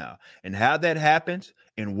 Decentralization now. And how that happens,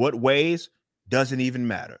 in what ways, doesn't even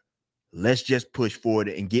matter. Let's just push forward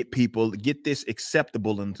and get this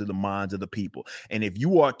acceptable into the minds of the people. And if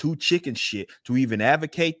you are too chicken shit to even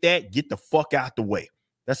advocate that, get the fuck out the way.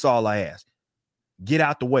 That's all I ask. Get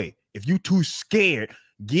out the way. If you too scared,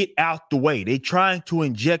 get out the way. They trying to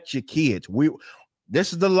inject your kids.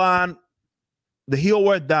 This is the line, the hill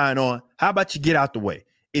worth dying on. How about you get out the way?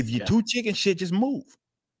 If you're too chicken shit, just move.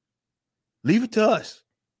 Leave it to us.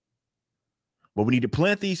 But we need to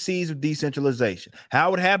plant these seeds of decentralization.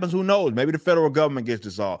 How it happens, who knows? Maybe the federal government gets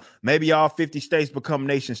dissolved. Maybe all 50 states become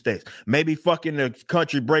nation states. Maybe fucking the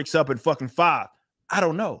country breaks up in fucking 5. I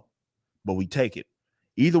don't know. But we take it.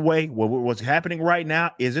 Either way, what's happening right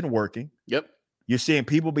now isn't working. Yep. You're seeing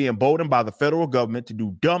people being emboldened by the federal government to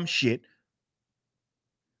do dumb shit,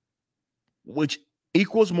 which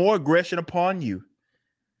equals more aggression upon you.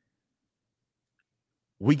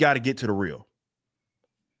 We got to get to the real.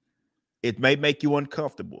 It may make you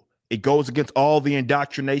uncomfortable. It goes against all the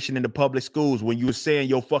indoctrination in the public schools when you were saying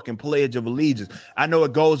your fucking Pledge of Allegiance. I know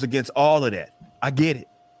it goes against all of that. I get it.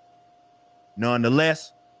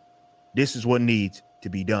 Nonetheless, this is what needs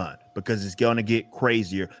to be done because it's going to get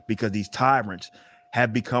crazier because these tyrants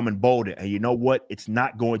have become emboldened. And you know what? It's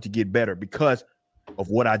not going to get better because of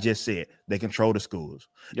what I just said. They control the schools.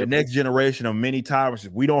 Yep. The next generation of many tyrants,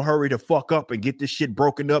 if we don't hurry to fuck up and get this shit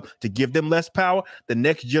broken up to give them less power, the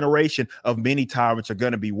next generation of many tyrants are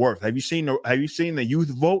going to be worse. Have you seen the youth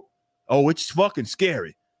vote? Oh, it's fucking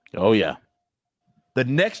scary. Oh, yeah. The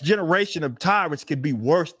next generation of tyrants could be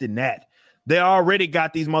worse than that. They already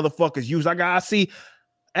got these motherfuckers used. I see,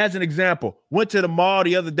 as an example, went to the mall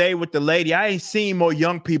the other day with the lady. I ain't seen more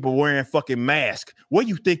young people wearing fucking masks. Where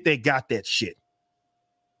you think they got that shit?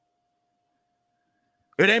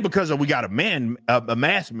 It ain't because we got a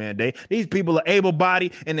mask mandate. These people are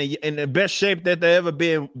able-bodied and in the best shape that they ever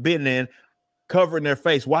been in, covering their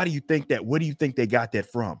face. Why do you think that? Where do you think they got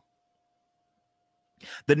that from?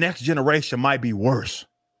 The next generation might be worse.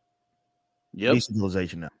 Yep.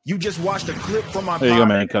 Decentralization now. You just watched a clip from my There you go,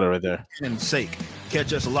 man. Cut it right there. And sake.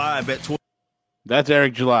 Catch us live at Twitter. That's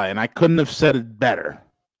Eric July, and I couldn't have said it better.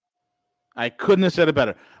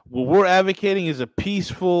 What we're advocating is a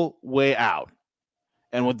peaceful way out.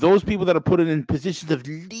 And with those people that are put in positions of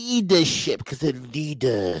leadership, because they're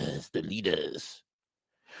leaders,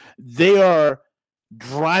 they are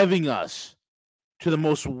driving us to the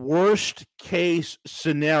most worst case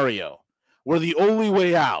scenario where the only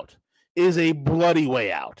way out is a bloody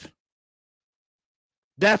way out.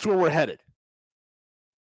 That's where we're headed.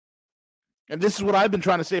 And this is what I've been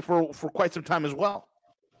trying to say for quite some time as well.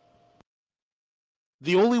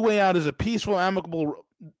 The only way out is a peaceful, amicable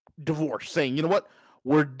divorce, saying, you know what?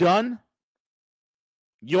 We're done.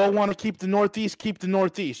 Y'all want to keep the Northeast? Keep the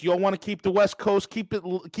Northeast. Y'all want to keep the West Coast? Keep the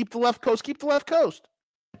left coast? Keep the left coast.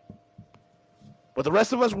 But the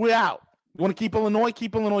rest of us, we're out. You want to keep Illinois?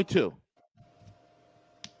 Keep Illinois too.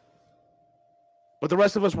 But the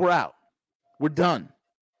rest of us, we're out. We're done.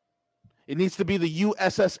 It needs to be the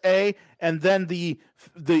USSA and then the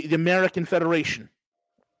American Federation.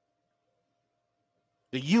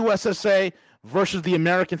 The USSA versus the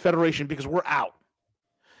American Federation because we're out.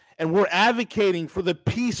 And we're advocating for the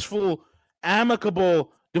peaceful,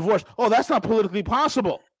 amicable Divorce. Oh, that's not politically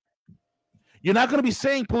possible. You're not going to be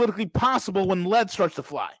saying politically possible when lead starts to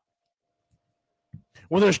fly.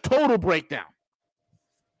 When there's total breakdown.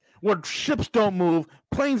 Where ships don't move,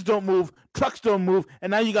 planes don't move, trucks don't move,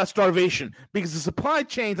 and now you got starvation because the supply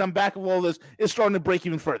chains on back of all this is starting to break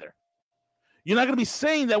even further. You're not going to be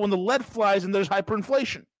saying that when the lead flies and there's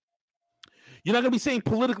hyperinflation. You're not going to be saying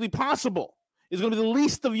politically possible is going to be the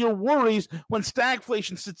least of your worries when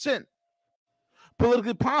stagflation sits in.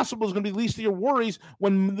 Politically possible is going to be the least of your worries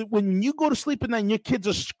when you go to sleep at night and your kids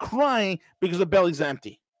are crying because their belly's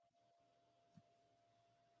empty.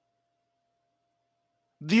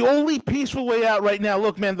 The only peaceful way out right now,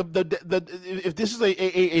 look, man, if this is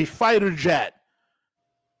a fighter jet,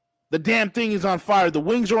 the damn thing is on fire. The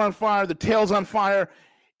wings are on fire. The tail's on fire.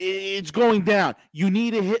 It's going down. You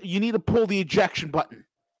need to pull the ejection button.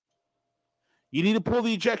 You need to pull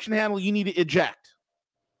the ejection handle. You need to eject.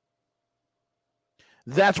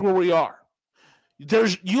 That's where we are.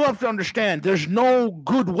 You have to understand, there's no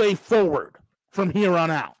good way forward from here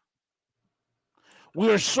on out. We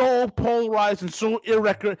are so polarized and so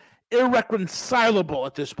irreconcilable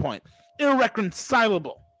at this point.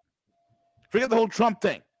 Irreconcilable. Forget the whole Trump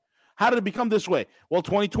thing. How did it become this way? Well,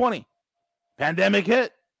 2020. Pandemic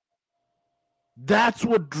hit. That's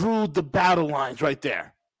what drew the battle lines right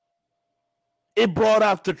there. It brought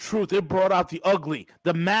out the truth. It brought out the ugly.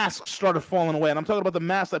 The masks started falling away. And I'm talking about the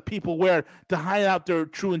masks that people wear to hide out their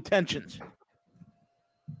true intentions.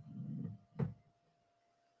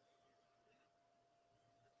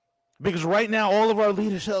 Because right now, all of our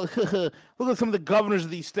leaders, look at some of the governors of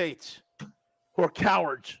these states who are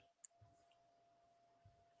cowards.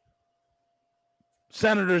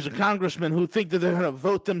 Senators and congressmen who think that they're going to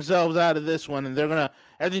vote themselves out of this one and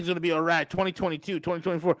everything's going to be all right, 2022,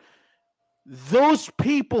 2024. Those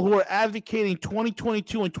people who are advocating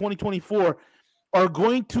 2022 and 2024 are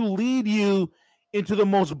going to lead you into the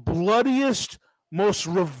most bloodiest, most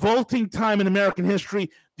revolting time in American history.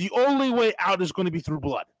 The only way out is going to be through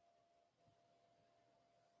blood.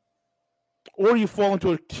 Or you fall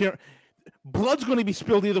into blood's going to be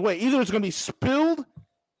spilled either way. Either it's going to be spilled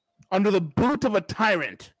under the boot of a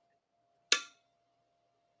tyrant,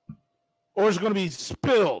 or it's going to be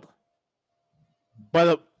spilled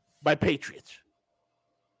by patriots.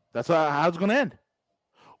 That's how it's going to end.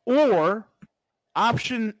 Or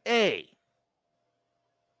option A,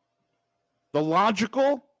 the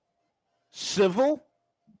logical, civil,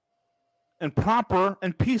 and proper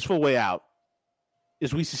and peaceful way out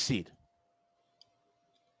is we secede.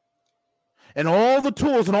 And all the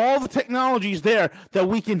tools and all the technologies there that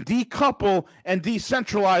we can decouple and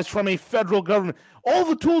decentralize from a federal government. All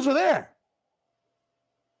the tools are there.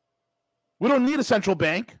 We don't need a central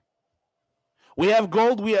bank. We have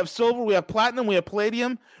gold, we have silver, we have platinum, we have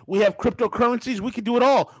palladium, we have cryptocurrencies. We can do it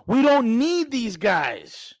all. We don't need these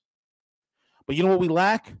guys. But you know what we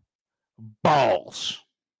lack? Balls.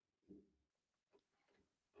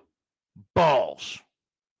 Balls.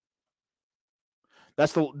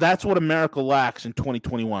 That's what America lacks in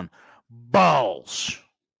 2021. Balls.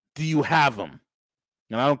 Do you have them?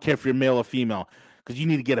 And I don't care if you're male or female, because you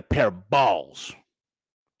need to get a pair of balls.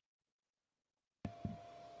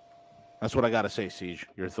 That's what I got to say, Siege.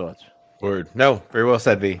 Your thoughts? Word. No, very well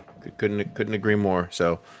said, V. Couldn't agree more.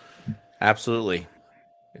 So, absolutely.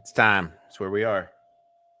 It's time. It's where we are.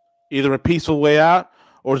 Either a peaceful way out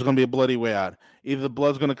or it's going to be a bloody way out. Either the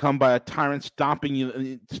blood's going to come by a tyrant stomping you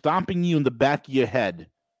in the back of your head,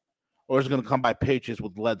 or it's going to come by patriots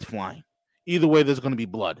with leads flying. Either way, there's going to be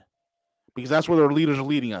blood, because that's where our leaders are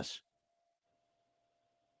leading us.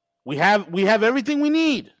 We have everything we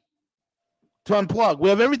need to unplug. We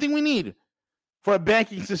have everything we need for a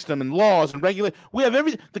banking system and laws and regulate. We have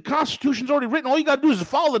everything. The Constitution's already written. All you got to do is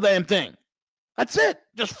follow the damn thing. That's it.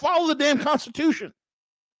 Just follow the damn Constitution.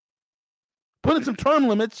 Put in some term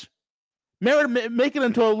limits. Make it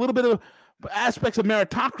into a little bit of aspects of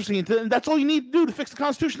meritocracy, and that's all you need to do to fix the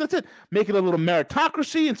Constitution. That's it. Make it a little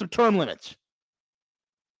meritocracy and some term limits.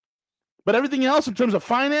 But everything else in terms of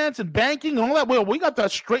finance and banking and all that, well, we got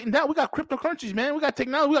that straightened out. We got cryptocurrencies, man. We got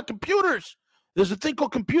technology. We got computers. There's a thing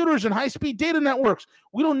called computers and high-speed data networks.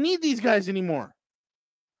 We don't need these guys anymore.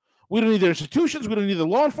 We don't need their institutions. We don't need their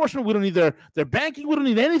law enforcement. We don't need their banking. We don't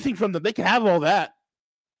need anything from them. They can have all that.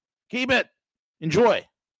 Keep it. Enjoy.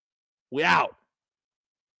 We out.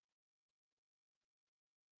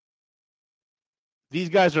 These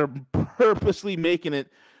guys are purposely making it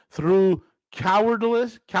through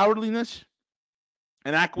cowardliness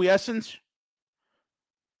and acquiescence.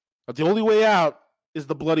 But the only way out is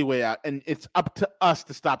the bloody way out. And it's up to us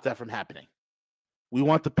to stop that from happening. We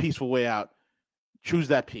want the peaceful way out. Choose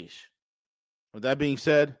that peace. With that being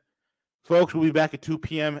said, folks, we'll be back at 2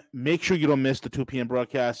 p.m. Make sure you don't miss the 2 p.m.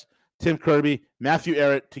 broadcast. Tim Kirby, Matthew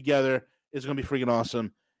Ehret together is going to be freaking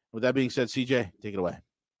awesome. With that being said, CJ, take it away.